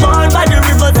was born by the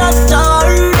rivers of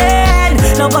Jordan.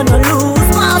 Not gonna lose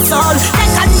my soul.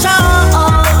 Take control.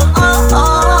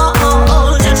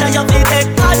 Just you feel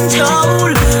take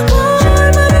control.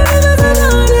 Born by the rivers of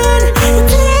Jordan.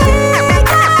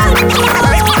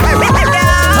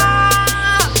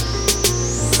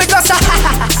 Because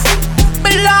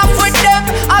me laugh with them.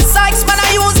 As sykes man I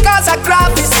use cause I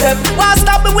graphish them. Why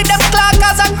stop me with them clock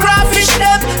cause I graphish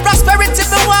them. Prosperity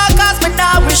me walk cause me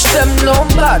now wish them no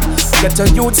bad. Get a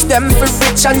youths them for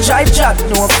rich and dry chat.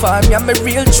 No fun, me and my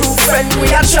real true friend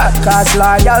we a chat. Cause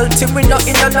loyalty we not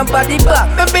in on nobody back.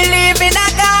 Me believe in a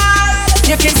God.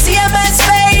 You can see a man's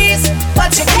face,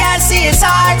 but you can't see his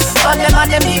heart. On them and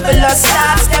them evil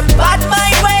stars, them bad my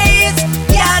ways.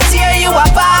 Can't tear you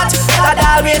apart. God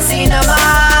always in a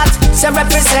heart. So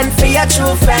represent for your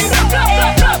true friend.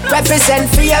 Represent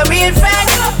for your real friend.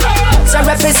 So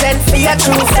represent for your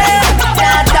true friend.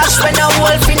 Can't dash when a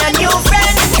wolf in a new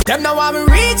friend. Them now want me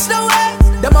reach the way.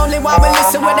 Them only want me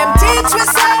listen when them teach me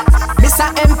say. Mr.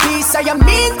 MP say you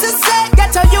mean to say.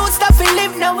 Get your youth stuff and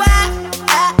live nowhere.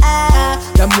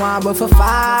 Them want me for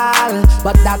fall,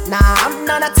 but that nah I'm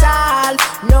none at all.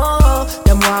 No,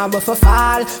 them want me for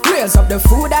fall. Raise up the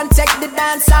food and take the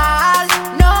dance hall.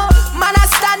 No, man a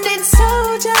standing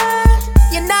soldier.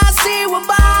 You not see we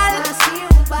ball.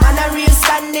 Man a real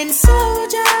standing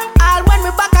soldier. All when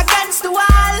we back against the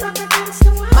wall.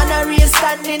 Man a real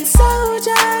standing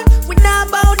soldier. We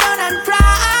not bow down and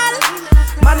crawl.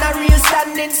 Man a real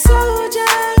standing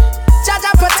soldier.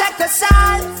 Jaja protect us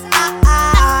all.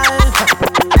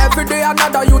 Every day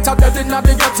another youth are dead in the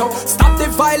ghetto. Stop the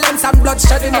violence and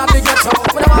bloodshed in the ghetto.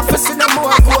 When I'm to see them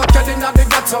more go dead in the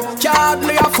ghetto. Can't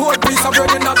hardly afford piece of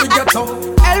bread in the ghetto.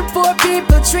 Help poor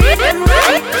people, treat them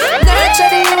right. Nurture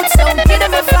the youth, don't give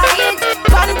them a fight.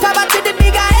 Pun poverty, the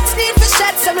bigger heads need to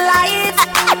shed some light.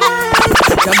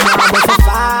 Them want me for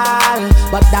fall,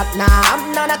 but that nah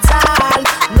I'm none at all.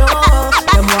 No,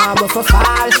 them want me for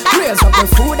fall. Raise up the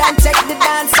food and take the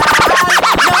dance hall.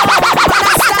 No, but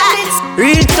I stand it.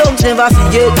 Real thugs never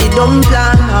forget the dumb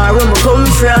plan or where we come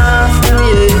from,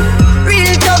 yeah.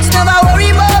 Real thugs never worry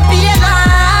about being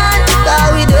man,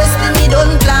 cause we destiny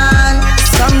don't plan.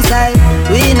 Some say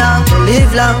we not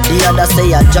live long, the other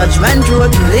say a judgment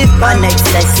road to live on. Next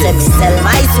sex, let me sell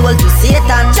my soul to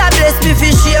Satan. God bless me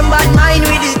for shame, bad mind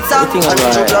with it song. And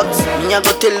true drugs, me a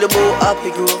go tell the boy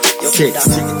happy grow. Six.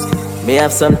 Me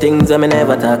have some things I may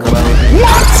never talk about.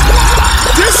 What?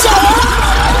 This song?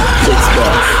 6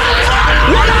 bars.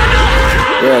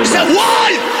 Well, say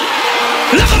why?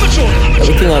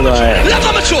 Everything alright.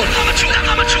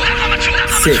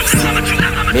 6.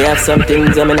 Me have some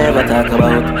things I never talk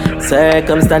about.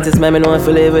 Circumstances me know if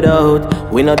we live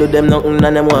without. We no do them nothing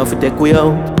and them want to take we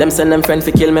out. Them send them friends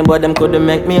to kill me but them couldn't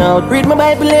make me out. Read my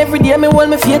Bible every day, me hold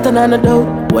my faith and I no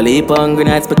doubt. Well, heap hungry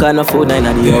nights because no food in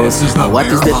the house. What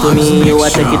is that to me? You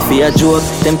want take it for a joke.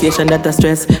 Temptation that a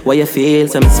stress, why you feel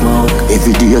some smoke.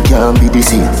 Every day can't be the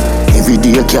same. Every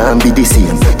day can't be the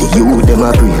same. The youth them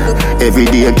a pray. Every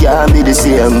day can't be the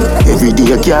same. Every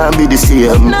day can't be the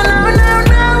same.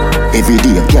 Every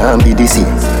day can't be the same.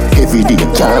 Every day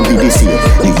can't be the same.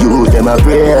 The youth them a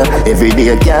pray. Every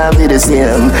day can't be the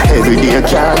same. Every day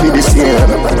can't be the same.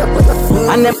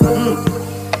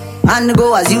 And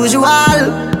go as usual.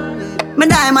 My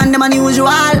diamond them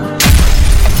unusual.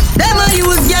 Them a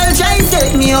use girl try to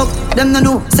take me up. Them no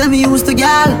know, send me used to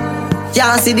girl.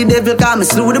 Can't see the devil come me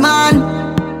slew the man.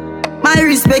 My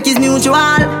respect is mutual.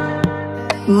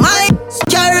 My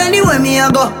carry anywhere me a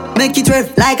go. Make it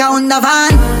rev like a Honda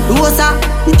van. Rosa,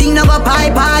 the thing no go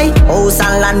pie. House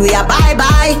and land we a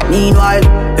bye. Meanwhile,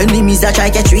 enemies a try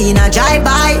catch we in a drive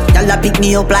by. Y'all a pick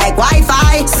me up like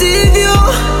Wi-Fi. See you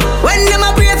when them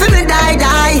a pray for me die.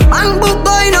 Man book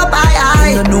going up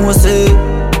high. You know say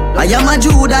I am a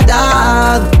Judah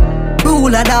dog,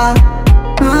 ruler dog.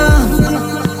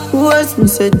 Words me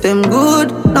said them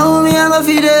good, now me a go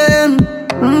feed them.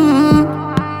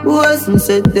 Words me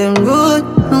said them good,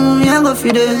 now me a go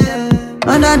feed them.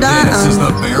 This is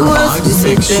the Bear Vibes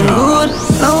Mixshow. Good,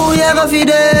 now we a go feed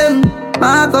them.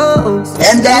 Marcos,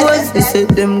 and that words me said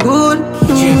them good,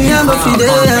 now me a go feed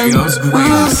them.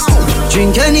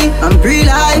 Drink any and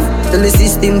pre-life, tell the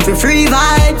system for free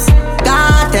vibes.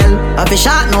 Cartel, have a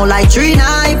shot no like 3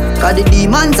 knife. Cause the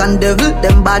demons and devil,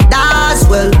 them bad as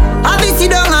well. Obviously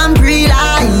don't and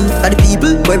pre-life. Cause the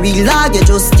people where we lag, you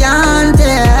just can't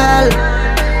tell.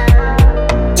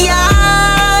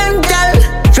 Can't tell.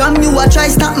 From you I try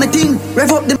stop my thing.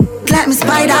 Rev up the like me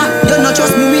spider. You not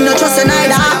trust me not trust you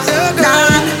neither.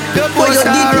 Nah, boy you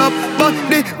did up. But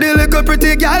the little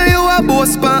pretty girl you a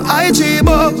boss pan IG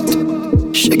but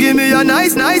she give me a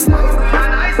nice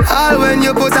all when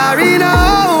you put her in a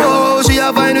hole, she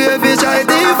a find way fi try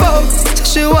to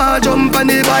she want jump on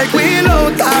the bike wheel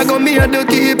out. I go me and the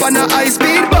keep on a high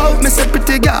speed boat. Me say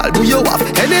pretty girl, do you have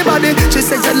anybody? She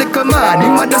says a little man,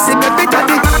 him a do see me fit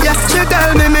daddy. Yeah, she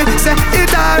tell me say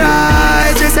it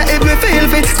alright. She say if me feel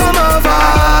fit, come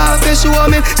over. She show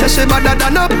me, say she better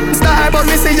than a star. But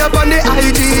me see you on the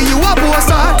IG, you a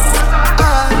poster.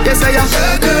 Yes I am.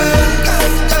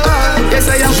 Yes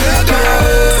I am.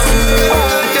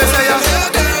 Yes I am.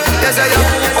 Yes I am.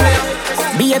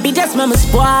 Baby, just mama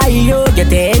spoil you.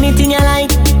 Get anything you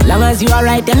like. Long as you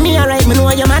alright and me alright. Me know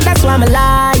you mad, that's why me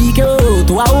like you.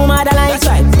 To a woman that likes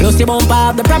right. Plus you bump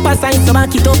up the proper sign. So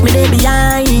back it up, me day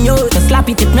behind you. To slap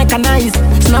it, it mechanized.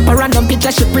 Snap a random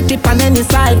picture, she pretty pan any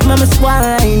side. Mama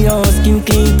spoil you. Skin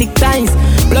clean, thick ties.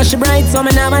 Blush bright, so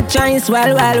me never choice.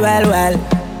 Well.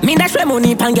 Me dash my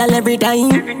money pan girl every time.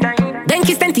 Then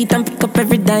kiss and teeth and pick up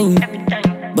every dime.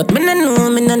 But me no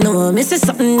know, me see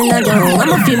something in a girl.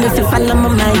 I'ma feel me if you follow my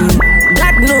mind.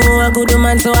 God know a good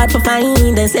woman so hard to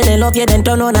find. They say they love you, then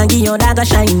turn on and give your dog a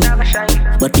shine.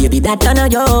 But baby that turn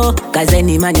on you, cause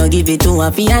any man you give it to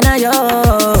a fiana yo.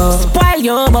 Spoil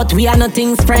you, but we are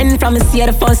nothing's friend. From me see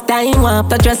the first time, want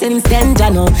to trust in instant, you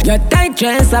know. Your tight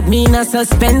dress up me in a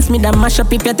suspense. Me da mash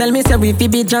up if you tell me say we fi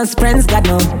be just friends, God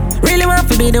no. Really want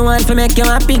to be the one to make you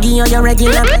happy, give you your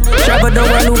regular. Trouble the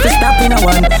one who fi stop in a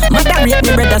one. Mother rape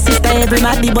me brother, sister,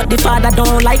 everybody. But the father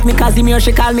don't like me cause him here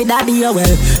she call me daddy, oh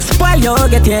well. Spoil you,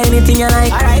 get you anything you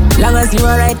like. Alright. Long as you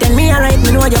alright and me alright.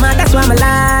 Me know you man, that's why me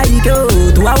like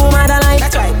you. To a woman that like.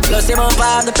 That's right. Plus you bump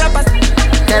up the proper.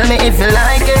 Tell me if you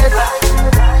like it.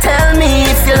 Tell me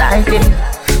if you like it.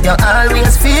 You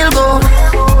always feel good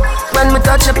when we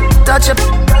touch up.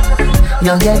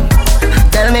 You get.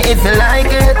 Tell me if you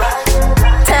like it.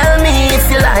 Tell me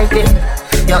if you like it.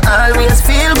 You always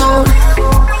feel good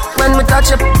when we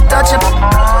touch up.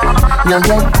 You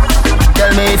get.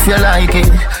 Tell me if you like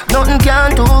it. Nothing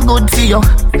can do good for you.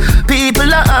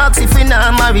 People are ask if we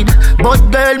not married, but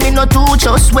girl, me no too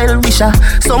just well wisher.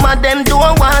 Some of them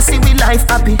don't want see we life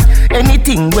happy.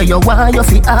 Anything where you want, you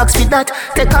fi ask for that.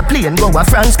 Take a plane, go a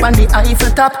France, pan the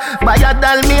Eiffel top. Buy a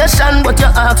Dalmatian, but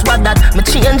you ask what that. Me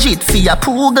change it for your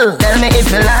poodle. Tell me if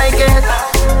you like it.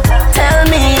 Tell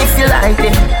me if you like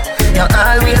it. You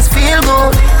always feel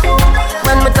good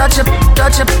when we touch up.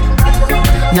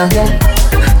 You get.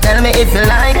 Tell me if you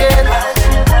like it.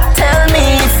 Tell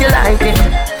me if you like it.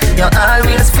 You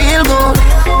always feel good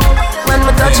when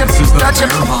we touch up. So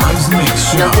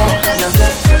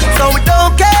we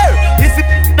don't care if it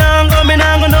don't go, me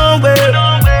not go nowhere.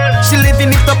 She living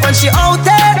it up and she out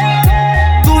there,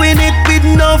 doing it with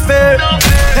no fair.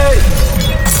 Hey.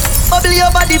 Bubble your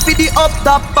body for the up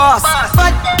top pass.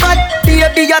 Fat,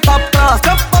 baby, you top class.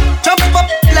 Jump up,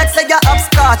 like say you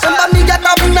upstart. Remember me, you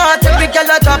top notch, every girl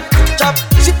a chop.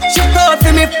 She proud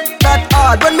for me, that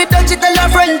hard. When me touch it, tell her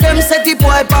friend them say the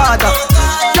boy bad.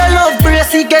 Your love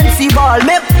brace against the ball.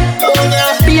 Me,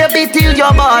 baby, till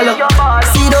your ball.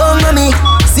 See down on me,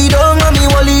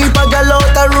 Wally, if a girl out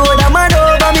the road, I'm mad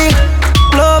over me.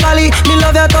 Globally, me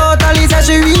love you totally. Say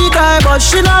she retry, but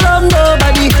she not love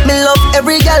nobody. Me love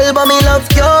every girl, but me love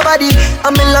your body.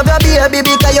 And me love your baby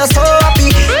because you're so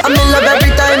happy. And me love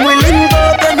every time we link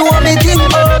up. You know me think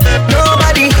up.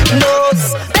 Nobody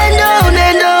knows. Bend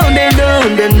down.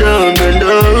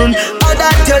 All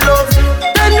that you love.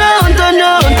 Turn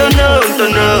down.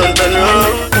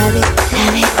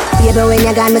 Baby, when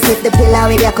you gone, me sit the pillow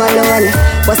with your cologne.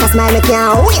 Bust a smile, me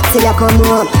can't wait till you come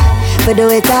home. For do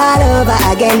it all over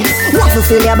again. Want to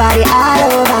feel your body all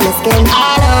over my skin.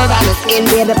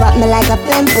 Baby, pop me like a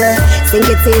pimple. Sink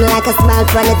it in like a smile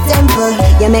from a temple.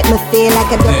 You make me feel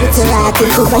like a deputy writing.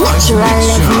 Supernatural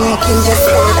love making just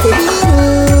started.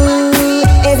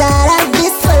 Is all of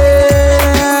this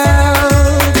world.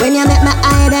 When you make my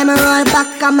eye, them roll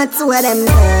back on my two of them.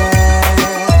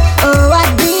 Oh, what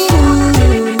do you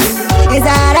do? Is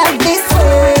all of this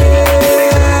world.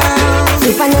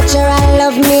 Supernatural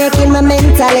love making my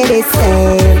mentality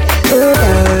same.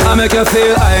 I make you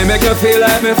feel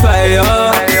like me fly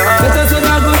up. Get us with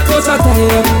a good touch of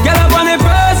time. Get up on the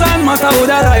person, matter who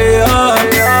that I am.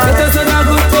 Get us with a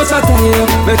good touch of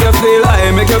time. Make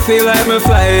you feel like me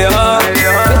fly up.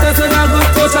 Get us with a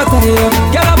good touch of time.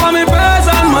 Get up on the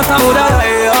person, matter who that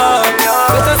I am.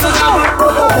 Get us with a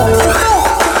good.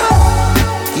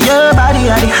 Your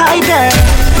body are the highest.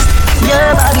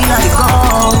 Your body are the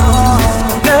gold.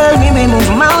 Girl, me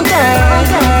move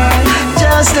mountains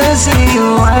just to see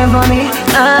you wine for me.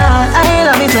 I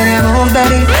love it when you move,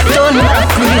 baby. Don't back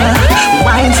me,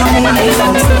 wine for me. I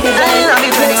love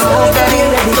it when you move, baby.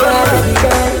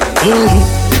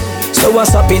 So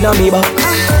what's up in a me back?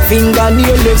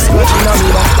 Fingernail lips scratching on me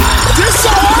back.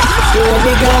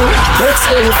 Baby girl, let's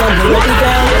go from the baby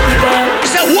girl.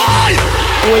 Say why?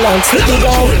 Hold on, sticky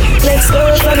girl. Let's go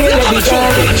from the baby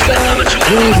girl.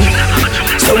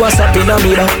 So what's up in a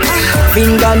me back?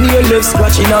 Fingernail lips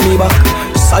scratching on me back.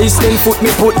 Size 10 foot,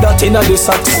 me put that in a the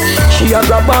socks. She a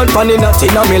grab on pan in a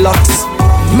tin a me locks.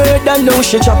 Murder now,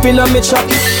 she chopping on me chop.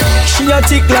 She a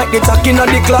tick like the tack in a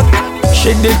the clock.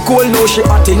 She did cool, now she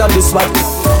hot in a the spot.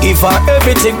 Give her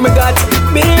everything me got,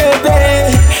 baby.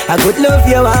 I could love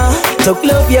you talk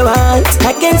love you want.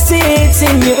 I can see it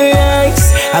in your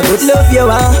eyes. I could love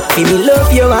you give me love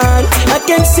you want. I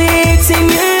can see it in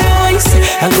your eyes.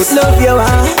 I could love you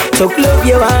talk love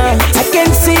you want. I can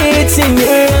see it in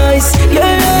your eyes, your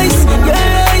eyes, your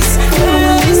eyes, your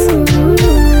eyes.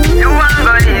 You want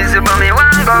go easy, but me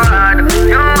want go hard.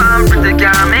 You want pretty,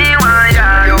 girl, me want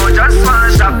ya. You just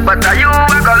want shop, but you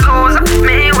a go lose.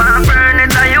 Me want burn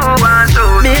it, and you want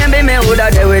shoot. Baby, me woulda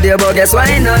there with you, but guess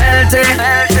why no healthy?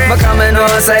 Because me know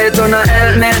say it no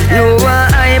help me. You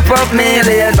want hype up me,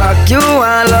 lay back. You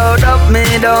want load up me,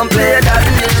 don't play that.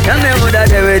 And me woulda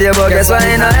there with you, but guess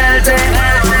why no healthy?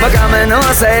 Because me know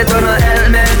say it no help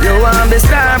me. You want be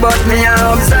star, but me a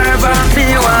observer.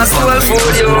 Me want soul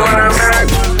food, you want work.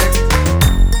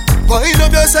 Wind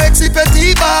up your sexy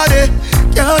petite body.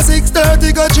 Yeah,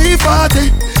 6:30 go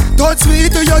 3:40. Touch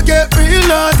sweet till you get real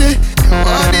naughty.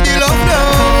 What did you love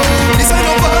now? This ain't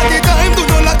no party time. Do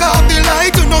not lock off the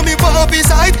light. You know me puppy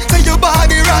side. Say your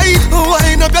body right.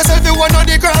 Wind up yourself, you want on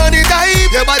the granny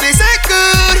type. Your body say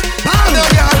good. Bam,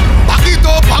 yeah. Back it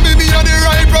up, and me on the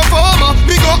right performer.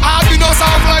 Me go hard, me no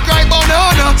soft like right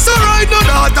banana. So right now,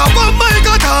 that up on my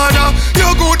katana.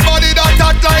 Your good body that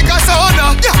hot like a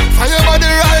sauna. Yeah, fire body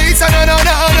right,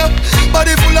 na.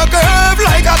 Body full of curve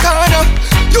like a corner.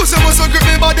 You supposed to grip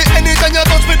me body anytime you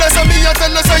touch me. That's a me, I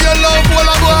tell us how you love all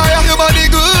I go. Your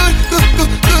body good,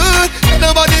 good.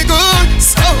 Your body good,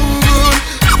 so good.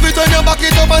 If you turn your back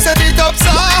it up and set it up,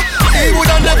 so he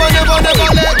woulda never let go.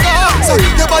 So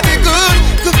your body good.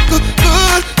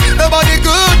 Your body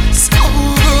good, so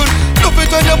good. If you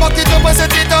turn your back it up and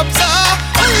set it up, so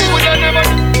he woulda never.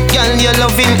 Girl, your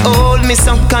loving hold me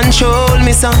some, control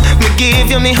me some. Me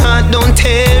give you me heart, don't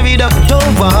tear it up. Don't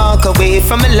walk away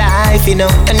from my life, you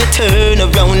know. And you turn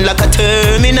around like a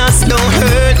terminus. Don't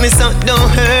hurt me some,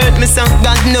 don't hurt me some.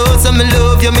 God knows I'm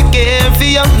love you, me care for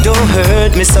you. Don't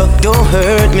hurt me so, don't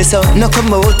hurt me so. No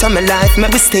come out of my life,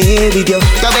 maybe stay with you.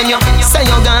 Cause when you say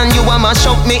you're gone, you want to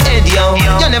shock me head, yo.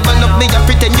 You never love me, you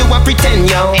pretend,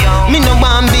 yo. Me no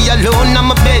want be alone on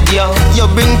my bed, yo.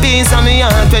 You bring peace on me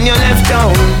heart when you left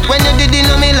down. When you did in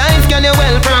my life, girl, you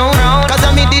well proud. Cause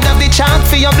I'm me did have the chalk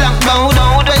for your black cloud.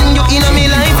 When you in me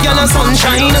life, you're no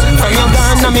sunshine. From your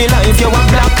gone in me life, you're a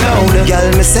black cloud. Girl,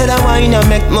 me said I wine and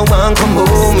make me want come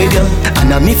home with you.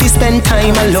 And I'm if you spend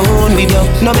time alone with you.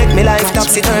 No make me life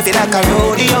topsy-turvy like a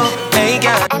rodeo. Hey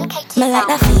girl, me like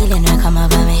that feeling when come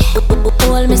over me.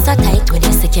 Hold me so tight with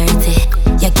your security.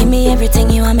 You give me everything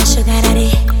you want, me sugar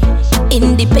daddy.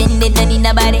 Independent and in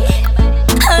nobody.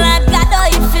 Lord God,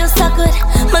 oh it feels so good.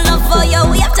 My love for you,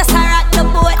 we have just rock the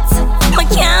boat. Me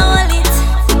can't hold it,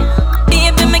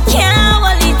 baby, me can't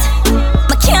hold it.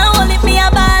 Me can't hold it, me a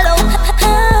ball out.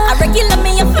 I regular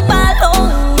me up a ball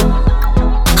out.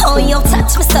 Oh, you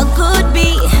touch me so good,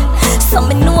 B. So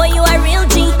me know you a real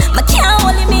G. Me can't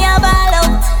hold it, me a ball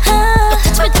out.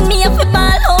 You touch me up a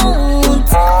ball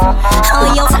out.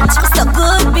 Oh, you touch me so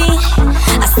good, B.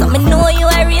 So me know you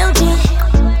a real G.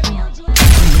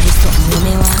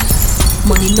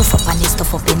 Money no up and this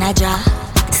stuff up in a jar.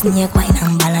 Snake wine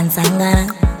and balance and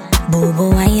gana.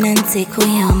 Bobo wine and take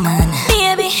away your man.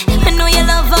 Baby, I know you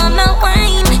love all my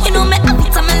wine. You know me have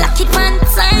it and me lock it one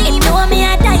time. You know me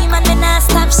a diamond and I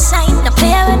stop shine. Don't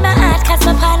play with my heart cause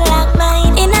my padlock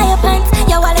mine. In your pants,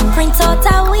 your wallet print out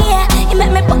a way. You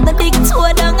make me put the big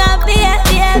toe down a beer,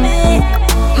 baby.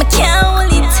 Me can't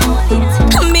hold it,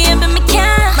 baby, me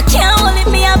can't hold it,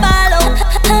 me a ball out.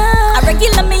 I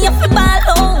regular me up a ball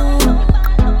out.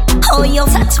 Oh, you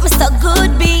touch me so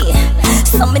good, B.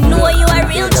 So me know you a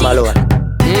real G.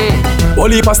 Whole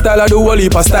heap of style I do, whole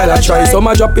heap of style I try. Some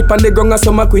a drop it on the ground and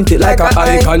some a quint it like a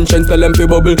high. Conscience tell them fi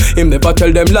bubble, him never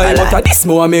tell them lie. But at this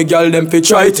more make girl them fi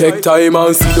try. Take time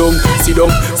and sit down, sit down,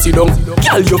 sit down.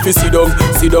 Girl you fi sit down,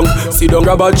 sit down, sit down.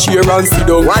 Grab a chair and sit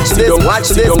down, sit down,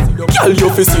 sit down. Girl you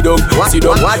fi sit down, sit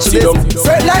down, sit down.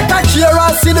 Sit like a chair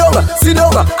and sit down, sit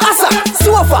down. Asa,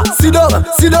 sofa, sit down,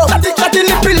 sit down. Chatty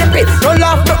lippy lippy, don't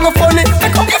laugh, not no funny.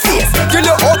 Make up your face, till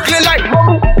you ugly like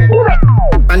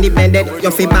on the bed,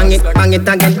 you fi bang it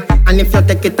again. And if you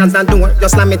take it as a door, you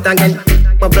slam it again.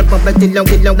 Bubble, bubble, till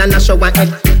you than a shower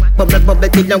head. Bubble, bubble,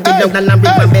 till you than a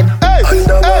river bed.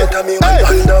 Underwater me,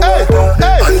 underwater.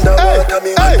 Underwater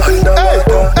me,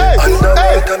 underwater.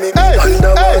 Underwater me,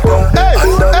 underwater.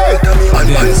 Underwater me,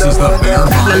 This is the bear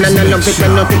love it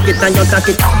when you pick it and you tack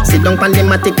it. Sit down pan the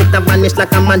matic, it a vanish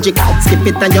like a magic. Skip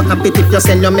it and you happy if you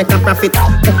sell, you make a profit.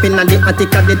 Up in the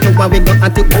attic, at the tower we go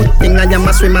at it. Good thing I am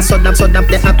a swimmer, so that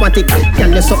the aquatic. Girl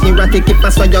you so erratic, if I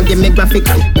saw you give me graphic.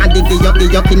 I dig you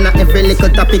in every little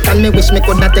topic. And me wish me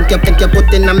coulda take you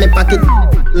put in a me pocket.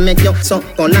 Make you so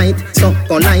polite.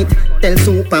 Tell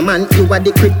Superman you are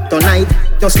the kryptonite.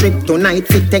 You strip tonight,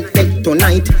 fit take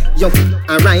tonight. You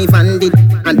arrive and it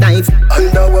and dive.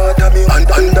 Underwater me,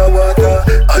 underwater.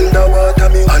 Underwater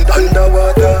me,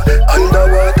 underwater.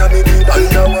 Underwater me,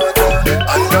 underwater.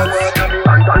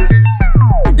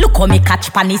 Look how me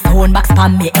catch pan his own box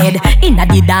pan me head. Inna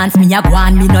the dance me a go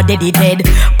on, me no dead.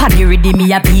 Pan the ready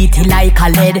me a beat it like a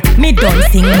lead. Me don't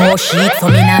sing no shit so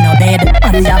me nah no bed.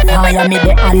 Under fire me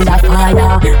the under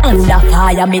fire. Under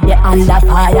fire me the under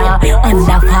fire.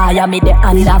 Under fire me the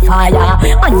under fire.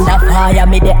 Under fire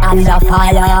me the under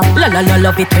fire. La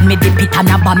love it when me dip it and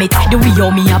a bomb it. The way how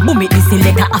me a boom it, the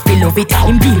selector I feel love it.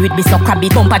 Him deal with me so crabby,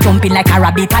 bumper jumping like a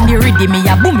rabbit. And the ready me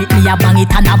a boom it, me a bang it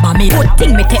and a bomb it. Good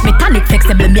thing me take me tonic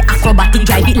flexible. Me acrobatic,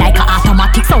 drive it like a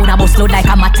automatic. Sound a bust load like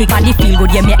a matic. Body feel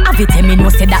good, yeah, me have it. And me know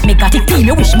say that me got it. Me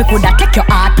wish me coulda take your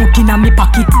heart, put in a me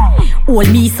pocket.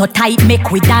 Hold me so tight, make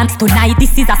we dance tonight.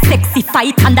 This is a sexy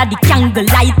fight under the candle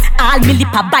light. All me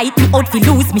lip a bite, me out fi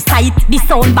lose me sight. The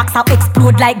sound box a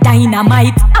explode like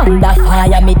dynamite. Under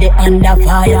fire, me the under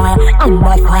fire.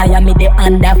 Under fire, me the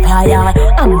under fire.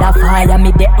 Under fire,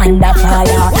 me the under fire.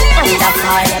 Under fire, me the under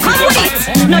fire.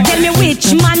 Now tell me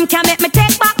which man can make me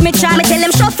take back me child. Me tell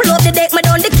him shuffle up the deck, me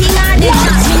done the king and the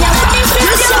jazz. Me a this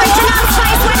is the original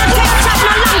spice when I take chat,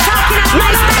 no long talking at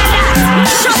my standard.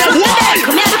 Shuffle the deck,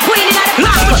 me a the queen in the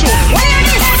back. Where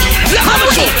is it? Come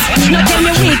with it. Now tell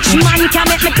me which man can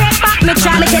make me take back me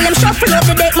child. Me tell him shuffle up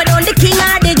the deck, me done the king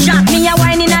and the jazz. Me a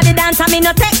wine in the dance, and me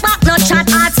no take back no chat.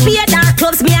 Art spear dark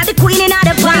clubs, me a the queen in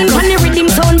the back. On the rhythm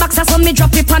sound box, so me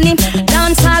drop it on him.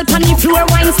 Dance all on the floor,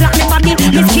 wine slap me body.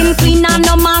 Me skin clean and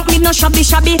no mark, me no shabby.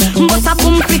 Bust a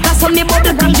boom quicker, so me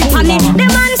bubble gum the panny. The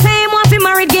man say him want fi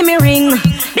married, give me ring.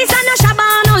 This a no shabba,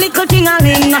 no little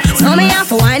ting-a-ling. So me have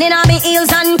to whine in all me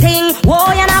heels and ting.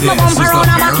 Whoa, you have to bump around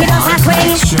a back, it does a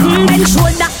swing. Bend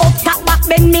shoulder up, top back,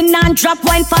 bend me non drop.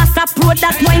 Wine fast, approach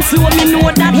that, wine slow, me know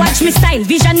that. Watch me style,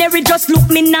 visionary, just look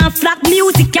me non flat.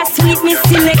 Music ya sweet, me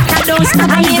select, I don't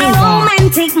stop. I'm in a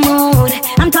romantic mood.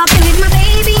 I'm talking with my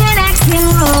baby and acting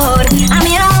rude. I'm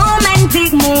in a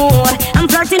romantic mood. I'm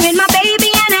flirting with my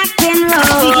baby and acting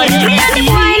rude. Me and the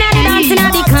boy and the dancing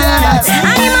at the corner.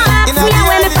 I'm in my heart, me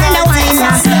and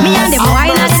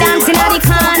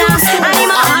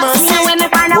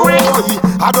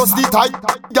just the type.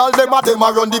 Girl, them a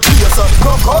run the place.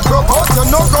 No cut, you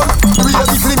no run.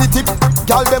 Really primitive.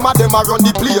 Girl, them a run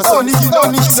the place. Only you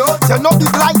no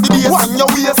big like the bass on your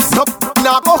waist. No,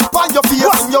 now up on your face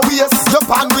on your waist. You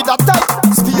pan with a tight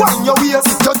space in your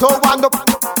waist. You don't want up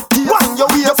on your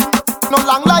waist. No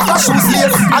long like a shoes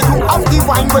lace. Are you have the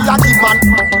wine where you give man?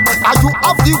 Are you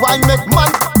have the wine make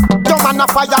man? Your man a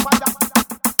fire.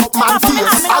 Man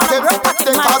face, I them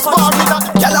cause war in a.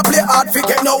 Girl a play hard fi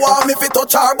get no warm if it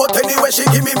touch her, but anyway she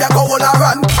give me a go all a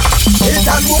run. It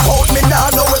and move out me now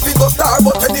know if it go star,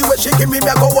 but anyway she give me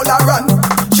a go all a run.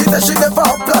 She said she never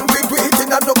have plan with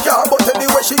waiting and no car, but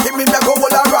anyway she give me a go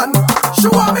all a run. She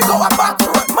want me go a back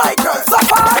road, my girl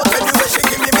suffer, but anyway she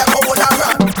give me a go all a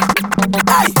run.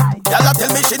 Hey, girl a tell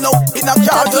me she know in a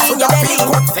car you should have feel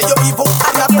good, say you evil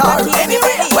and a star.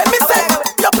 Anyway, when me say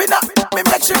yup in a, me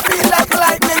make she feel like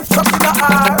lightning struck in the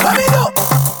heart. Let me know.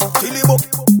 Chili book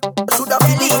should have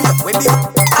believed when the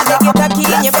and I get a key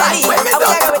in your belly. How we go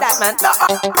with that, man?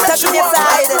 Touch on your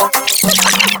side.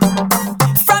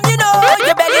 From you know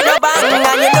your belly no bang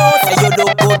and you know say you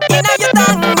look good in your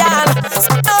tongue, girl.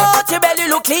 Know your belly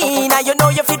look clean and you know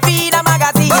you fit feed a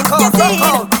magazine. You see?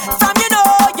 From you know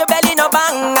your belly no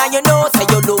bang and you know say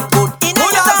you look good in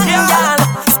your tongue, girl.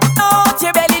 Know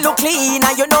your belly look clean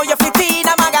and you know you fit feed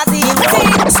a magazine.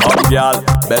 Some girl,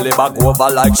 belly back over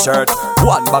like shirt.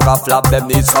 One bag of flap, them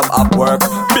need some up work.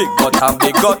 Big butt and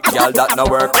big gut, girl, that no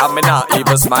work. I mean, not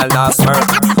even smile, not smirk.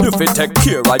 You fit take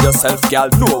care of yourself, girl,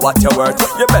 know what you're worth.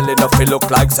 Your belly no feel look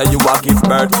like say you a give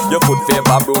birth. Your foot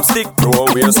favor broomstick, throw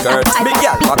away your skirt. Big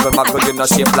girl, muggle, you no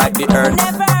shape like the earth.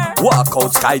 Walk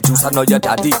out, sky juice, I know your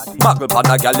daddy. Muggle pan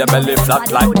a girl, your belly flat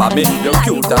like mommy. You're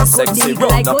cute and sexy,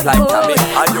 round up like Tammy.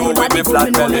 And you with me flat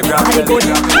belly, grab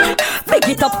belly. Big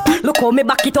it up, look how me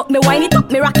back it up, me wind it up,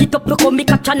 me rock it up, look how me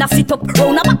catch and I sit up.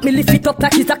 Round a back, me lift it up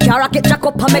like it's a car, I get jack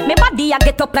up, and make me body I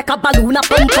get up like a balloon, I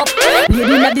pump up. Lady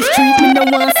inna the street, me no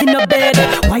want see no bed.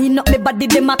 Wind up me body,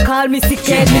 them a call me sick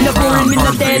head. Me no bury, me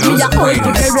no dead, me a hold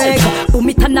to the reg. Boom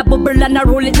it and a bubble and a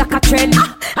roll it like a trend.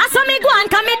 I saw me go on,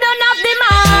 cause me don't have the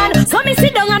man. So me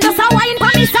sit down and just a wine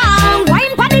for me song.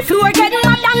 Wine for the floor, get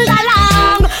mad and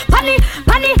along. Panny,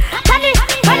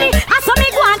 I saw me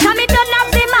go on, cause me don't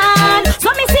have the man. So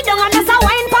me sit down and just a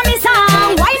wine for me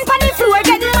song. Wine for the floor,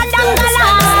 get mad and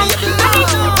along.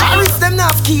 Paris them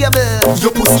not cable.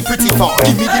 Your pussy pretty far.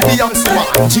 Give me the Beyonce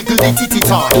one. Jiggle the titty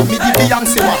tar. Give me the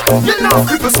Beyonce one. You know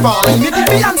cripple spawn. Give me the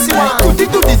Beyonce one. Do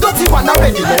the dirty one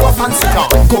already. No a fancy car.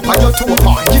 Go by your toe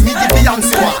part. Give me the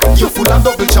Beyonce one. You full of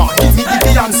double charm. Give me the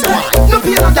Beyonce one. No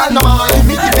pay no girl no man. Give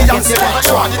me the Beyonce one.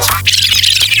 Try the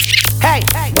Hey,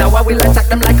 now I will attack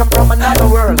them like I'm from another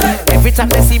world. Every time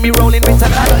they see me rolling with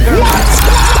another girl.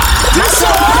 Yes,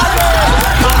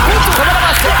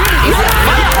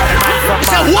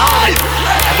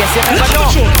 I guess you never know.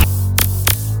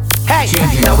 Hey,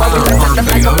 now I will attack them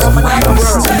like I'm from another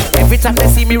world. Every time they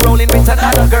see me rolling with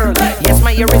another girl. Yes,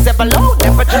 my ear is a below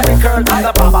temperature curl. I'm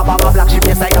the baba black sheep,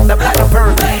 yes I am the black of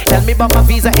pearl. Tell me about my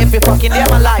visa every fucking day of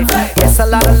my life. Yes, a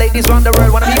lot of ladies round the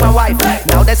world wanna be my wife.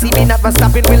 Now they see me never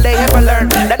stopping, will they ever learn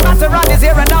that Maserati is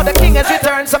here and now the king has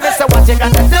returned. So mister, what you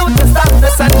gonna do to stop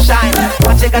the sunshine?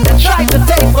 What you gonna try to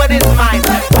take what is mine?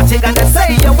 What you gonna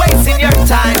say you're wasting your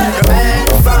time? The man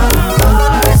from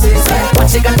Mars is here.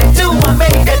 What you gonna do and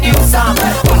make a new song?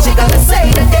 What you gonna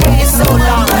say the day is so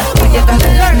long? When you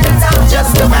gonna learn that I'm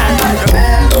just a man?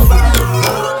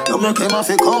 You make him have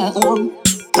to come home.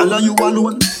 Tell her you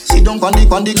alone. Sit down on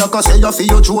the clock and say you feel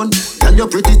your drone. Tell you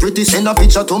pretty, send a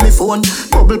picture to me phone.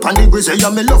 Bubble pan the grizzly, yeah,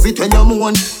 me love it when you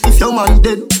moan. If your man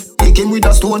dead, take him with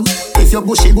a stone. If you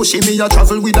bushy, me a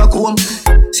travel with a comb.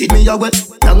 See me a wet,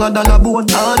 younger than a bone.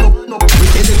 Nah, no,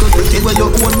 pretty where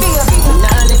you own.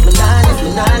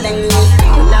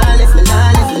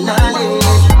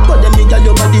 But them nigga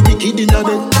your body wicked in a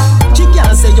bed. She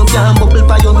can't say you can't bubble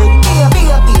by your head.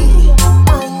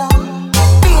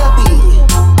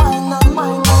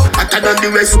 Hotter than the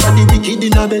rest, body wicked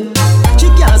in a bed. She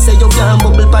can't say you can't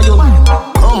bubble by your head.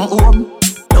 Come home,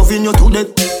 loving you to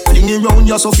death. Flinging round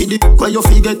you so feed it, where you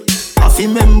forget. I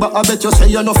remember, I bet you say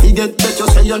you no forget.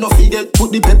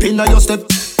 Put the pep in your step.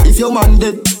 If your man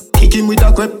dead, kick him with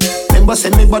a crep. Remember,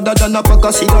 send me better than a pack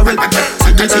of cigarette.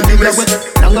 See the wet,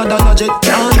 longer than a jet.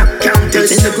 Can't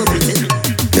test.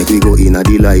 Make we go in a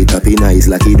delight, happy nice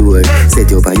lucky door.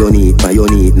 Set you up on your knee,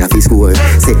 naffy score.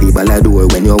 Set the ball a door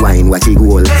when you wine, watch it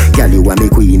goal. Girl, you are me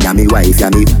queen, and me wife,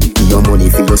 and me. Give your money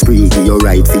for your spree, give your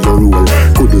right for your rule.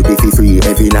 Could you be for free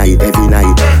every night?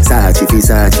 Sachi for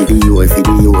Dior for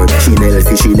Dior. Chanel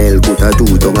for Chanel, put a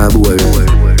two tongue a bowl.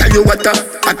 Tell you what,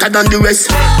 hotter than the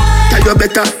rest. Tell you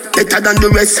better. better than the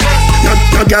rest.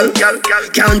 No girl,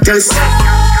 can't test.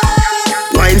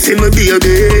 Wine for me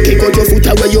baby. Kick out your foot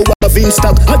away you have in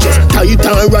stock. I just tight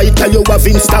and right till you have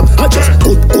in stock. I just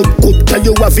good till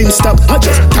you have in stock. I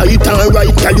just tight and right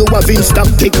till you have in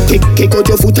stock. Kick out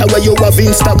your foot away you have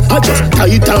in stock. I just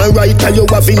tight and right till you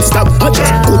have in stock. I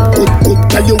just good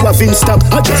till you have in stock.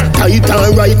 I just tight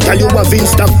and right till you have in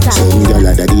stock. Some girl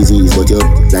had a disease but you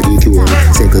that the cure.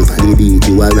 Second for the beat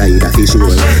you a ride a fish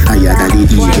roll. Higher than the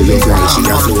eagle you fly she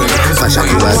a floor. Fashion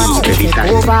you a reach every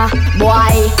time. Over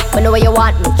boy, we know where you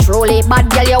want me truly. Bad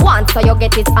girl you want so you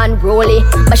get it unruly.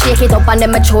 But shake it up and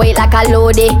then me throw it like a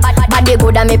loadie. Body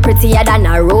good and me prettier than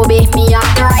a ruby. Me a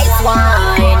right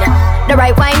wine, the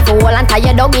right wine to hold and tie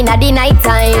your dog in at the night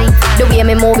time. The way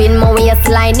me moving my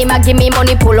waistline, him a give me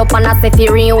money pull up and I say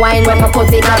fi rewind. When me put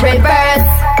it in reverse,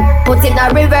 put it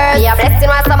in reverse. Me a blessing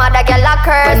when some other girl lock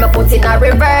her. When me put it in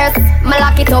reverse, me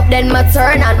lock it up then me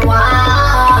turn and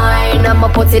wine. And me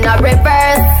put it in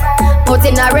reverse, put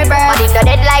in a reverse. Body no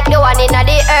dead like the one in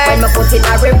the earth. When me put in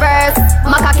a reverse,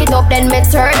 me cock it up then me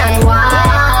turn and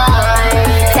wine.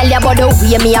 Tell you about the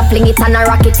way me a fling it and a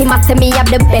rocket. Him a say me have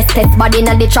the bestest body in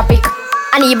the tropic.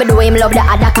 And even though him love the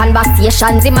other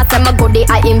conversations, him a say me good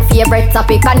I him favorite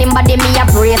topic. And him body me a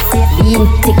brace lean,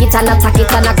 take it and attack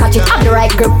it and a catch it. Have the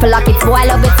right grip for lock it. So I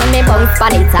love it when me bounce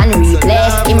on it and replay.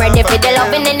 Him ready for the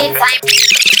loving anytime.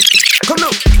 Come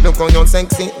on. Look how you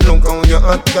sexy, look how you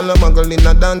hot. Girl a muggle in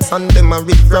a dance and them a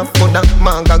rip rap. Coulda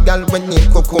manga girl when name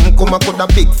Kokum. Coulda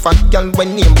big fat girl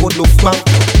when name good look back.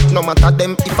 No matter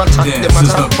them if I chat them a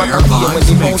chat. But I hear when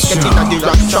the mouse get in a the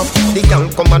rock shop. The girl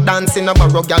come a dance in a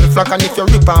barrow girl flock. And if you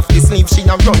rip off the sleeve she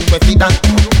a run with it that.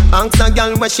 Ask a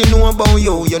girl what she know about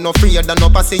you. You no afraid of no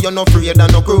pussy, you no afraid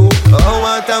of no crew. Oh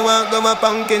what I want go my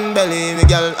pumpkin belly. The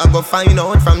girl I go find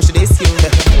out from she this you.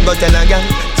 Go tell a girl,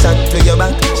 chat to your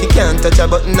back. She can't touch a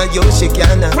button of you, she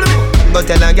can't. Go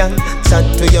tell a girl, chat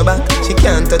to your back. She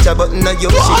can't touch a button of you,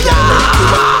 she can't.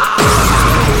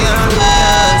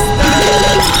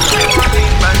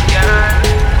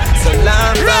 So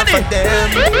laugh for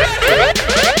them.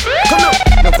 Come on.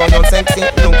 Look how you sexy,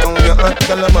 look how you hot.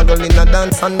 Girl a muggle in a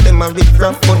dance and them a rip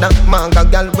rap. Coulda manga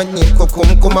girl when name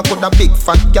Kokum. Coulda big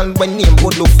fat girl when name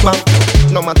good look back.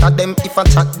 No matter them if I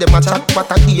chat them a chat.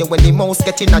 But I hear when the mouse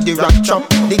get in a the rock chop.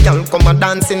 The girl come a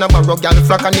dance in a barrow girl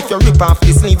flock. And if you rip off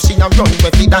the sleeve she a run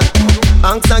with it that.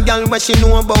 Ask a girl what she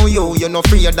know about you. You no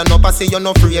afraid of no pussy, you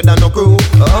no afraid of no crew.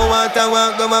 Oh what I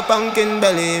want go my pumpkin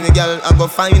belly. The girl I go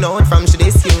find out from she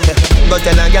this you. Go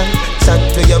tell a girl, chat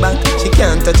to your back. She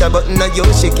can't touch a button of you,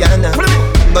 she can't.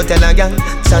 Go tell a girl,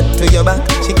 chat to your back.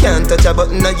 She can't touch a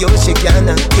button of you, she can't.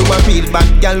 You a real bad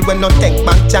girl when no take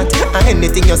back chat. And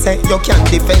anything you say, you can't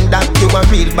defend that. You a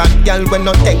real bad girl when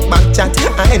no take back chat.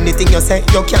 And anything you say,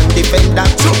 you can't defend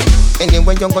that.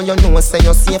 Anywhere you go, you know say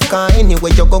you're safe. Cause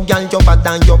anywhere you go, girl, you're bad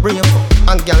and you're brave.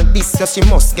 And girl, this year she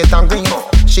must get a ring.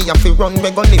 She have to run, we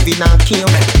gon' live in a cave.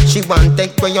 She want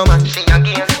take where your man, she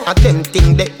again. A them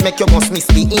thing that make you must miss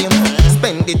the aim.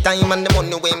 Spend the time and the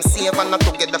money we him save. And not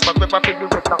together forever for the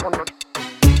rest of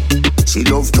 100. She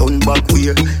love turn back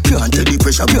way. Can't take the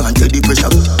pressure, can't take the pressure.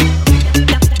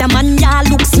 The man ya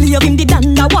look slave in the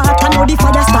danda water. Now the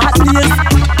fire start blaze.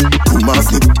 Boom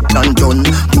off the and done.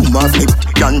 Boom off the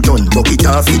and done. Bucket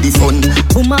off for the fun.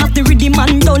 Boom off the rhythm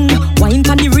and done. Wine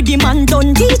pan the rhythm and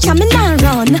done. Teacher me now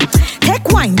run. Take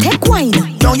wine, take wine.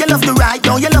 Don't you love the right,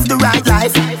 don't you love the right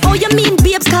life? Oh you mean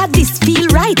babes cause this feel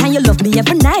right. And you love me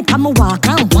every night. Come a walk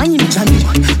and wine. Johnny,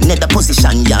 nether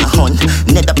position ya hun.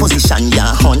 Nether position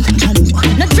ya hun. Johnny,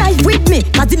 now drive with me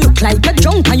cause it look like a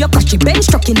drunk. And your cushy bench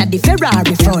truck in at the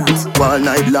Ferrari front. All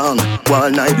night long,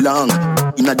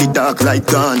 inna the dark light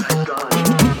gone.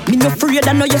 Me no afraid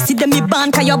I know you see them me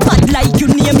band. Cause you bad like you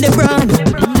name the brand.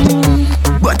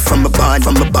 But from a barn,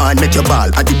 make your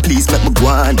ball. At the please make me go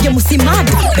on. You must see mad.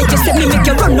 But you say me make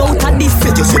you run out of this.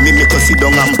 But you say me make you sit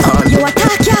down and pan. You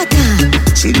attack, you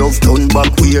attack. She love turn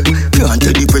back way. Can't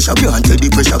take the pressure, can't take the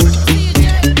pressure.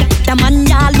 The man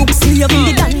ya look slave in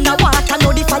the danda water.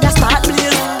 Now the fire start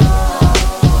blaze.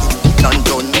 Done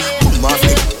done, boom off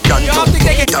it. Done done,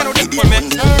 done to the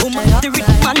one. Boom off the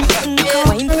rhythm and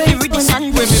wine to the rhythm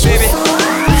and with me baby.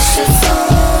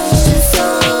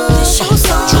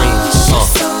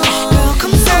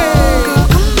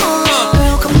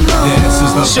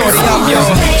 Shorty, I'm your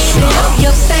baby,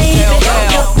 your baby,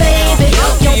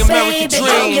 your baby,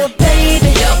 your baby, your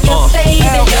baby, your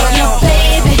baby, your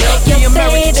baby, your baby, your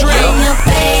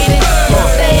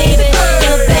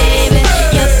baby, your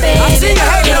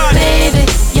baby, your baby,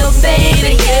 your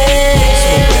baby, yeah.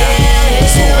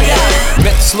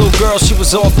 Met this little girl, she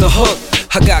was off the hook.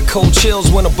 I got cold chills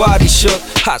when her body shook.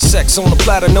 Hot sex on the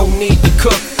platter, no need to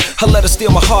cook. I let her steal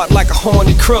my heart like a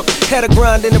horny crook. Had her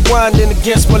grinding and winding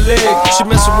against my leg. She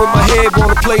messing with my head,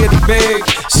 wanna play at the bag.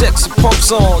 Sexy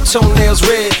pumps on, toenails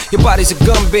red. Your body's a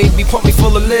gun, baby, pump me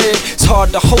full of lead. It's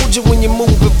hard to hold you when you move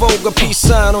in vogue. A peace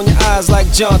sign on your eyes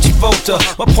like John Travolta.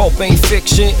 My pulp ain't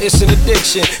fiction, it's an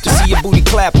addiction. To see your booty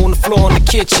clap on the floor in the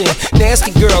kitchen. Nasty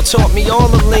girl taught me all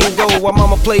the lingo. While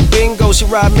mama play bingo, she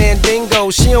ride mandingo.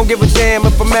 She don't give a damn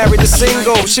if I'm married or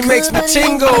single. She makes me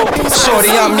tingle. Shorty,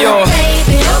 I'm your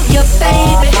baby, I'm your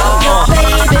baby, I'm your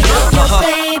baby, I'm your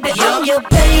baby, I'm your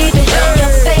baby, I'm your baby, I'm your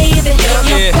baby, I'm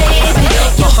your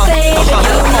baby.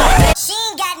 She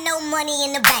ain't got no money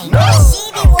in the bank. She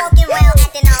be walking around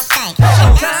acting all stank.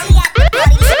 And now she got the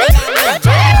party looking at me.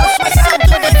 Oh, she's so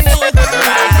good at saying that.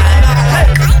 I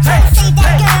ain't trying to save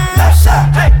that girl. I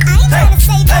ain't trying to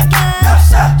save that girl.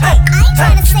 I ain't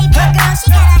trying to save that girl.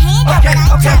 She got her hand up, but I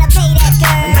ain't trying to pay that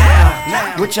girl.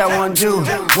 What y'all wanna do?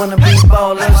 Wanna be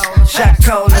ballers, shot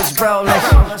callers, brawlers.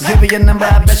 Give her your number,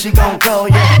 I bet she gon' call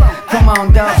you. Come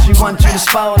on, dog, she want you to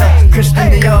spoil her.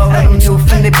 Christian Dior with them new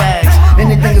Fendi bags.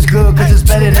 Anything is good, cause it's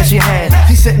better than she had.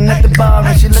 She sitting at the bar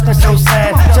and she looking so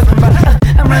sad. Talking about,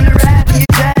 I'm running ride to your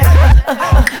dad.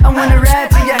 I wanna ride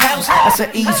to your house. That's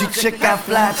an easy chick, I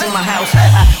fly to my house.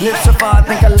 I live so far, I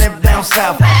think I live down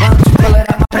south. Why don't you pull it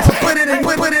out my pants and put it in,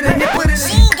 put it in, put it in.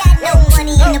 She ain't got no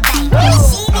money in the bank.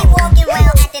 She be walking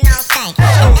around acting all stank.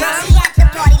 And now she at the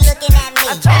party looking at me.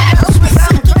 Oh, she's so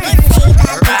good at saying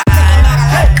that.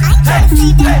 I ain't trying to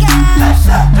save that girl. I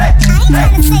ain't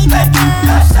trying to save that girl.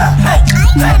 I ain't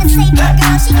trying to save that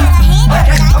girl. She got her hand up, but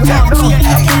I ain't trying to pay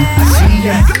that girl. I see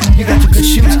ya, you got your good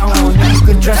shoes on, your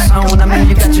good dress on, I mean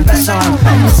you got your best on.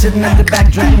 I'm sitting at the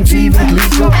back drinking Viva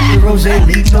Glico, the Rosé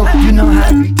Lito, you know how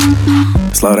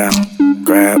to. Slow down,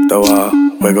 grab the wall,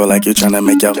 wiggle like you're tryna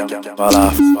make your fall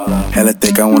off. Hella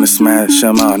thick, I wanna smash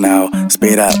them all now.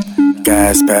 Speed up,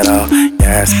 gas pedal,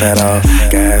 gas pedal,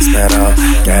 gas pedal,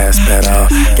 gas pedal,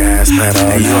 gas pedal.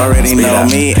 And you already know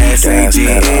me,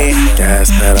 S-A-G-E.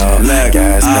 Gas pedal,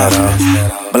 gas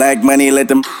pedal. Black money, let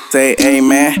them say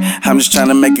amen. I'm just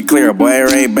tryna make it clear, boy,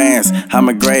 Ray-Bans. I'm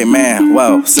a great man,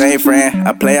 whoa, say friend.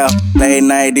 I play up late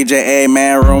night, DJ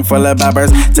A-man, room full of boppers.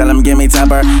 Tell them give me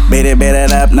topper, beat it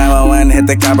up, 911, hit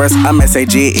the coppers. I'm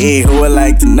S-A-G-E, who would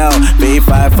like to know?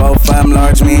 B545,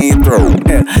 large me through.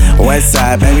 West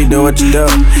side, baby, do what you do.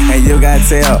 And you got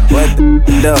tail, what the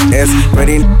do? It's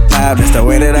pretty live, that's the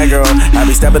way that I grow. I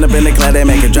be stepping up in the club, they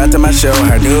make it drop to my show.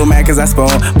 Her new man, cause I spoon,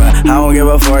 but I don't give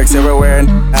a fork, silverware.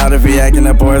 Out if he acting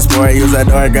a poor sport, use that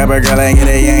door, grab a girl and get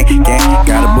a yank.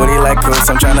 Got a booty like Coos,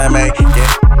 I'm tryna make it.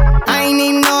 I ain't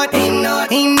even know it, ain't know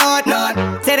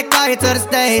it. Take the car here to the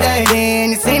stage, then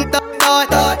you seen thought,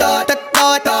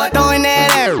 throwing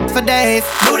that air for days.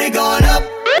 Booty going up,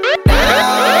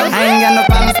 down. I ain't got no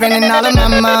problem spending all of my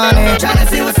money, tryna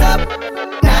see what's up.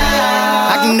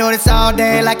 I can do this all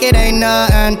day like it ain't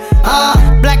nothing.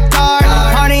 Black car,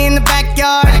 party in the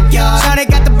backyard. Shawty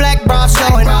got the black bra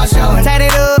showing.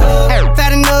 Tatted up,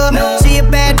 fat enough. She a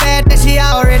bad, that she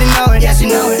already know it. Yeah, she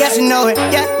know it. Yeah, she know it.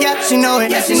 Yeah, she know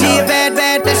it. She a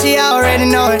bad, that she already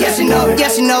know it. Yeah, she know it. Yeah,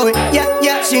 she know it.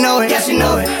 Yeah, she know it. Yeah, she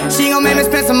know it. She gon' make me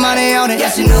spend some money on it. Yeah,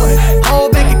 she know it. Whole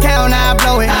bank account, I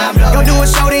blow it. Go do a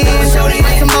show then,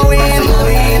 bring some more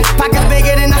in. Pockets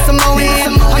bigger than a Samoan.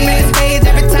 I'm in the stage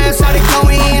every time shawty go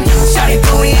in. Shawty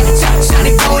go in,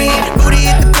 shawty go in. Booty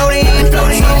hit the float in, slow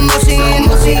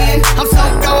motion. I'm so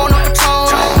gone on patrol.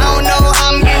 I don't know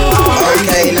how I'm getting home.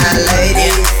 Okay, now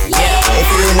ladies, if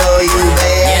you know you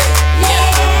bad,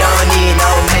 don't need no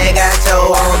man. Got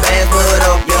your own bands, put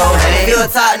up your hand. You a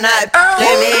top knot,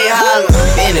 let me holler.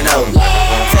 Bend it over,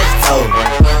 touch your toe,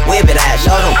 whip it out,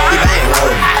 show them you bang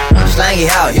roll. Slang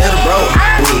it out, hit a bro.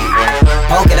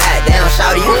 Poke it out, down,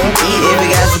 shout it, you can eat. If you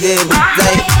got some good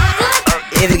play,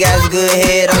 if you got some good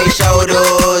head on your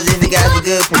shoulders, if you got some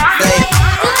good play,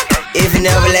 if you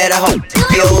never let a hoe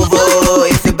be over,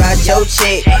 if you bout your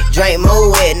chick, drink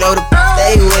more wet, know the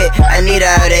stay wet. I need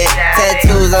all that,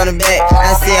 tattoos on the back,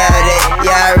 I see all that.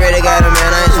 Yeah, I really got a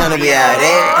man, I ain't tryna be out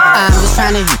there. I'm just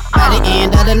tryna hit by the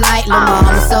end of the night. Lil'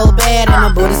 mama so bad and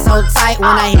my booty so tight.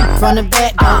 When I hit from the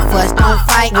back, don't fuss, don't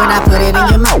fight. When I put it in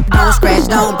your mouth, don't scratch,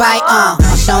 don't bite. I'm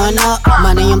showing up,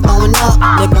 money I'm blowing up,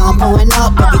 liquor I'm pouring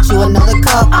up. Go get you another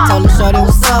cup. I told her shorty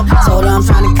what's up, told her I'm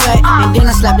tryna cut, and then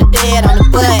I slapped the dead on the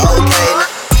butt. Okay.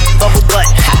 Bubble butt,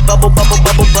 bubble butt,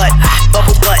 bubble butt,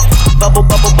 bubble butt, bubble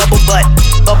butt,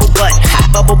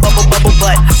 bubble butt, bubble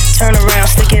butt. Turn around,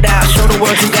 stick it out, show the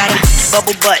world you got it.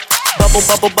 Bubble butt, bubble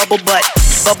butt, bubble butt,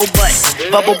 bubble butt,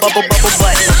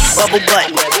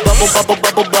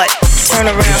 bubble butt. Turn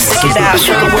around, stick it out,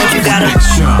 show the world you got it.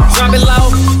 Drop it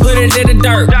low, put it in the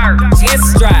dirt.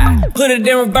 Chances drive, put it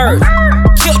in reverse.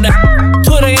 Killed her,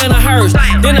 put her in a hearse.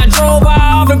 Then I drove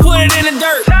off and put it in the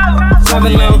dirt.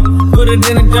 Driving low, put it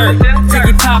in the dirt. Take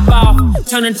your top off,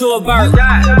 turn into a bird.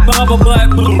 Bubble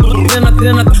butt,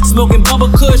 then I smoking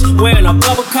bubble kush, wearing a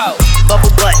bubble coat.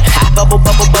 Bubble butt, bubble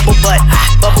bubble bubble butt,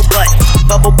 bubble butt,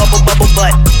 bubble bubble bubble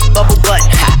butt, bubble butt,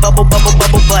 bubble bubble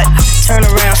bubble butt. Turn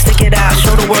around, stick it out,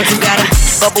 show the world you got a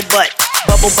bubble butt,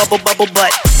 bubble bubble bubble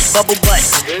butt, bubble butt,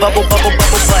 bubble bubble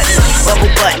bubble butt,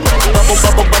 bubble butt, bubble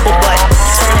bubble bubble butt.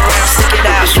 Turn around, stick it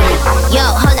out, show. Yo,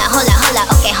 hola,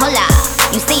 okay, hola.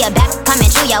 You see a back coming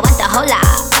through, yo, what the hola?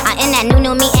 I'm in that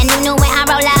new me and new when I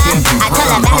roll up. I tell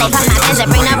her ballet, pop my hands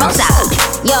and bring the rosa.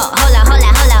 Yo, hola,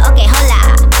 okay, hola.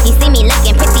 He see me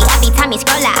looking pretty every time he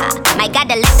scroll up. My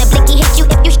God, the let the blicky hit you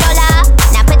if you stroll up.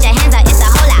 Now put your hands up, it's a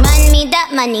hola. Run me the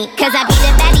money, cause I be the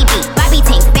baddie beat. Barbie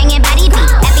tank, banging body beat.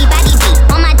 Everybody beat,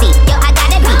 on my D. Yo, I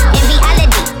gotta be in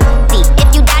reality. D, if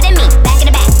you doubted me, back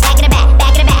in the back, back in the back,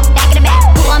 back in the back, back in the back.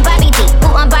 Who on Barbie D? Who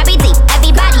on Barbie D?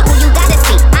 Everybody who you gotta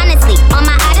see. Honestly, on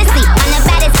my odyssey, on the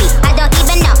baddest beat. I don't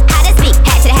even know how to speak.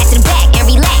 Hat to the back and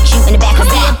relax. You in the back of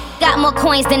back. Got more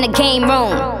coins than the game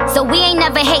room, so we ain't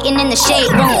never hating in the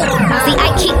shade room. See, I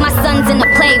keep my sons in the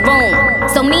playroom,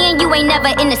 so me and you ain't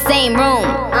never in the same room.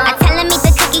 I tell him eat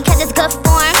the cookie cause it's good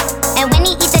for him, and when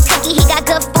he eat the cookie he got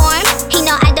good form. He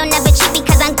know I don't never cheat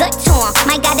because I'm good to him.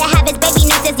 My God, to have his baby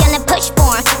nurses yelling push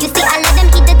for him. You see, I let him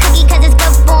eat the cookie cause it's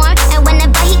good for him, and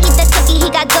whenever he eat the cookie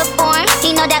he got good form.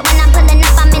 He know that when I'm pulling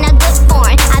up I'm in a good form.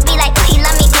 I be like, ooh he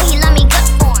love me, good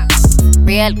form.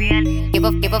 Real,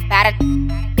 give a fat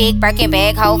big Birkin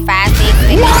bag, hold 5, 6,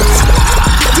 6. What?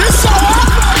 This so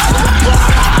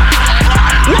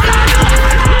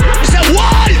said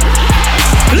why?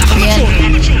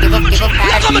 Give a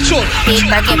fat big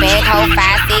Birkin bag, hold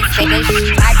 5, 6 figures.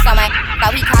 Life's on my,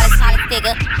 so he call it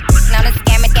digger. Now the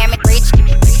scam it, rich.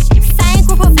 Same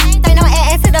group of they know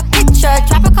add to the picture.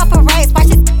 Drop a couple rights, watch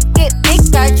it get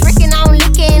bigger. Drinking on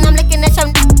licking, I'm looking at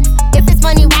your. If it's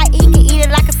money right, he can eat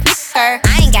it like a snicker.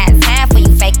 I ain't got time for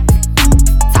you fake.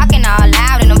 Talking all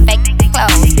loud in them fake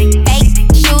clothes. Fake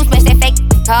shoes match that fake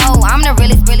toe. I'm the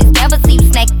realest, never see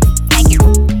you snake it.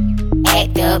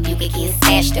 Act up, you could get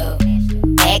snatched up.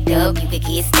 Act up, you could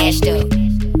get snatched up.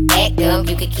 Act up,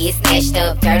 you could get snatched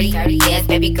up. Dirty, yes,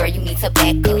 baby girl, you need to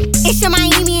back up. It's your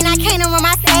Miami and I can't run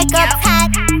my stack up.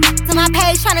 Tied to my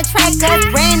page tryna track us.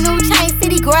 Brand new chain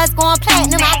city girls going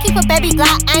platinum. I keep a baby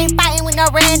Glock, I ain't fighting with no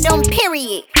random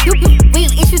period. You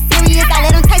real issue serious, I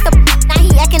let him taste the now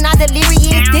he acting all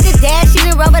delirious. Did a dash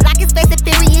in the rubber like it's Fast and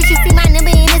Furious. You see my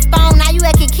number in his phone, now you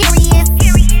acting curious.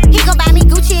 He gon' buy me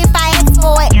Gucci if I ask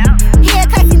for it. He a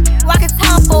cussing, walking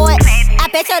tongue for it. I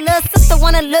bet your little sister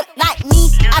wanna look like me.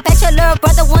 I bet your little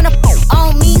brother wanna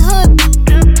on me. Hood,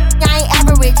 I ain't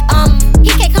average.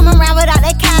 He can't come around without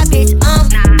that cabbage.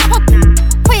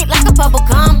 Quick like a bubble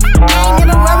gum. I ain't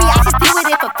never worry, I just do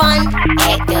it for fun.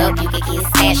 Act up, you could get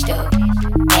snatched up.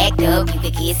 Act up, you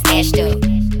could get snatched up.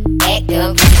 Act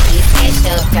up, you could get snatched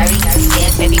up. Dirty,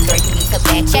 yes, baby girl, you need to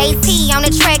back. JT on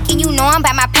the track, and you know I'm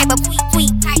by my paper.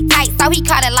 Tweet, tight, so he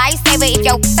caught a lifesaver if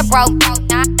your the broke.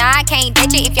 Nah, I can't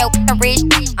ditch it if your the rich.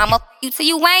 I'ma you till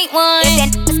you ain't one. If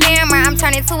that a scammer, I'm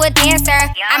turning to a dancer.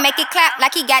 I make it clap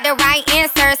like he got the right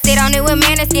answer. Sit on it with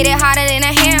manners, get it harder than a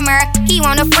hammer. He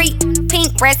want a freak,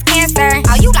 pink breast cancer.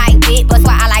 Oh, you like big butts,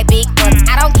 well I like big butts.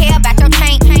 I don't care about your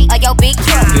chain or your big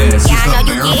truck. Yeah, I know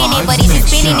you getting it, but if you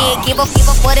spinning it, give a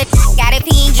for the got if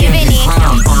he ain't giving it.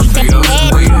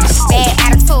 Bad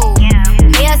attitude.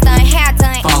 Nails done, hair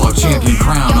done. Follow Champion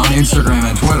Crown on Instagram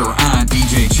and Twitter at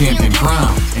DJ Champion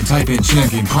Crown, and type in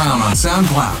Champion Crown on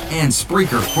SoundCloud and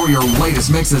Spreaker for your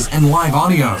latest mixes and live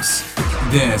audios.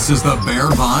 This is the Bear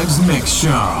Vibes Mix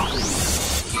Show.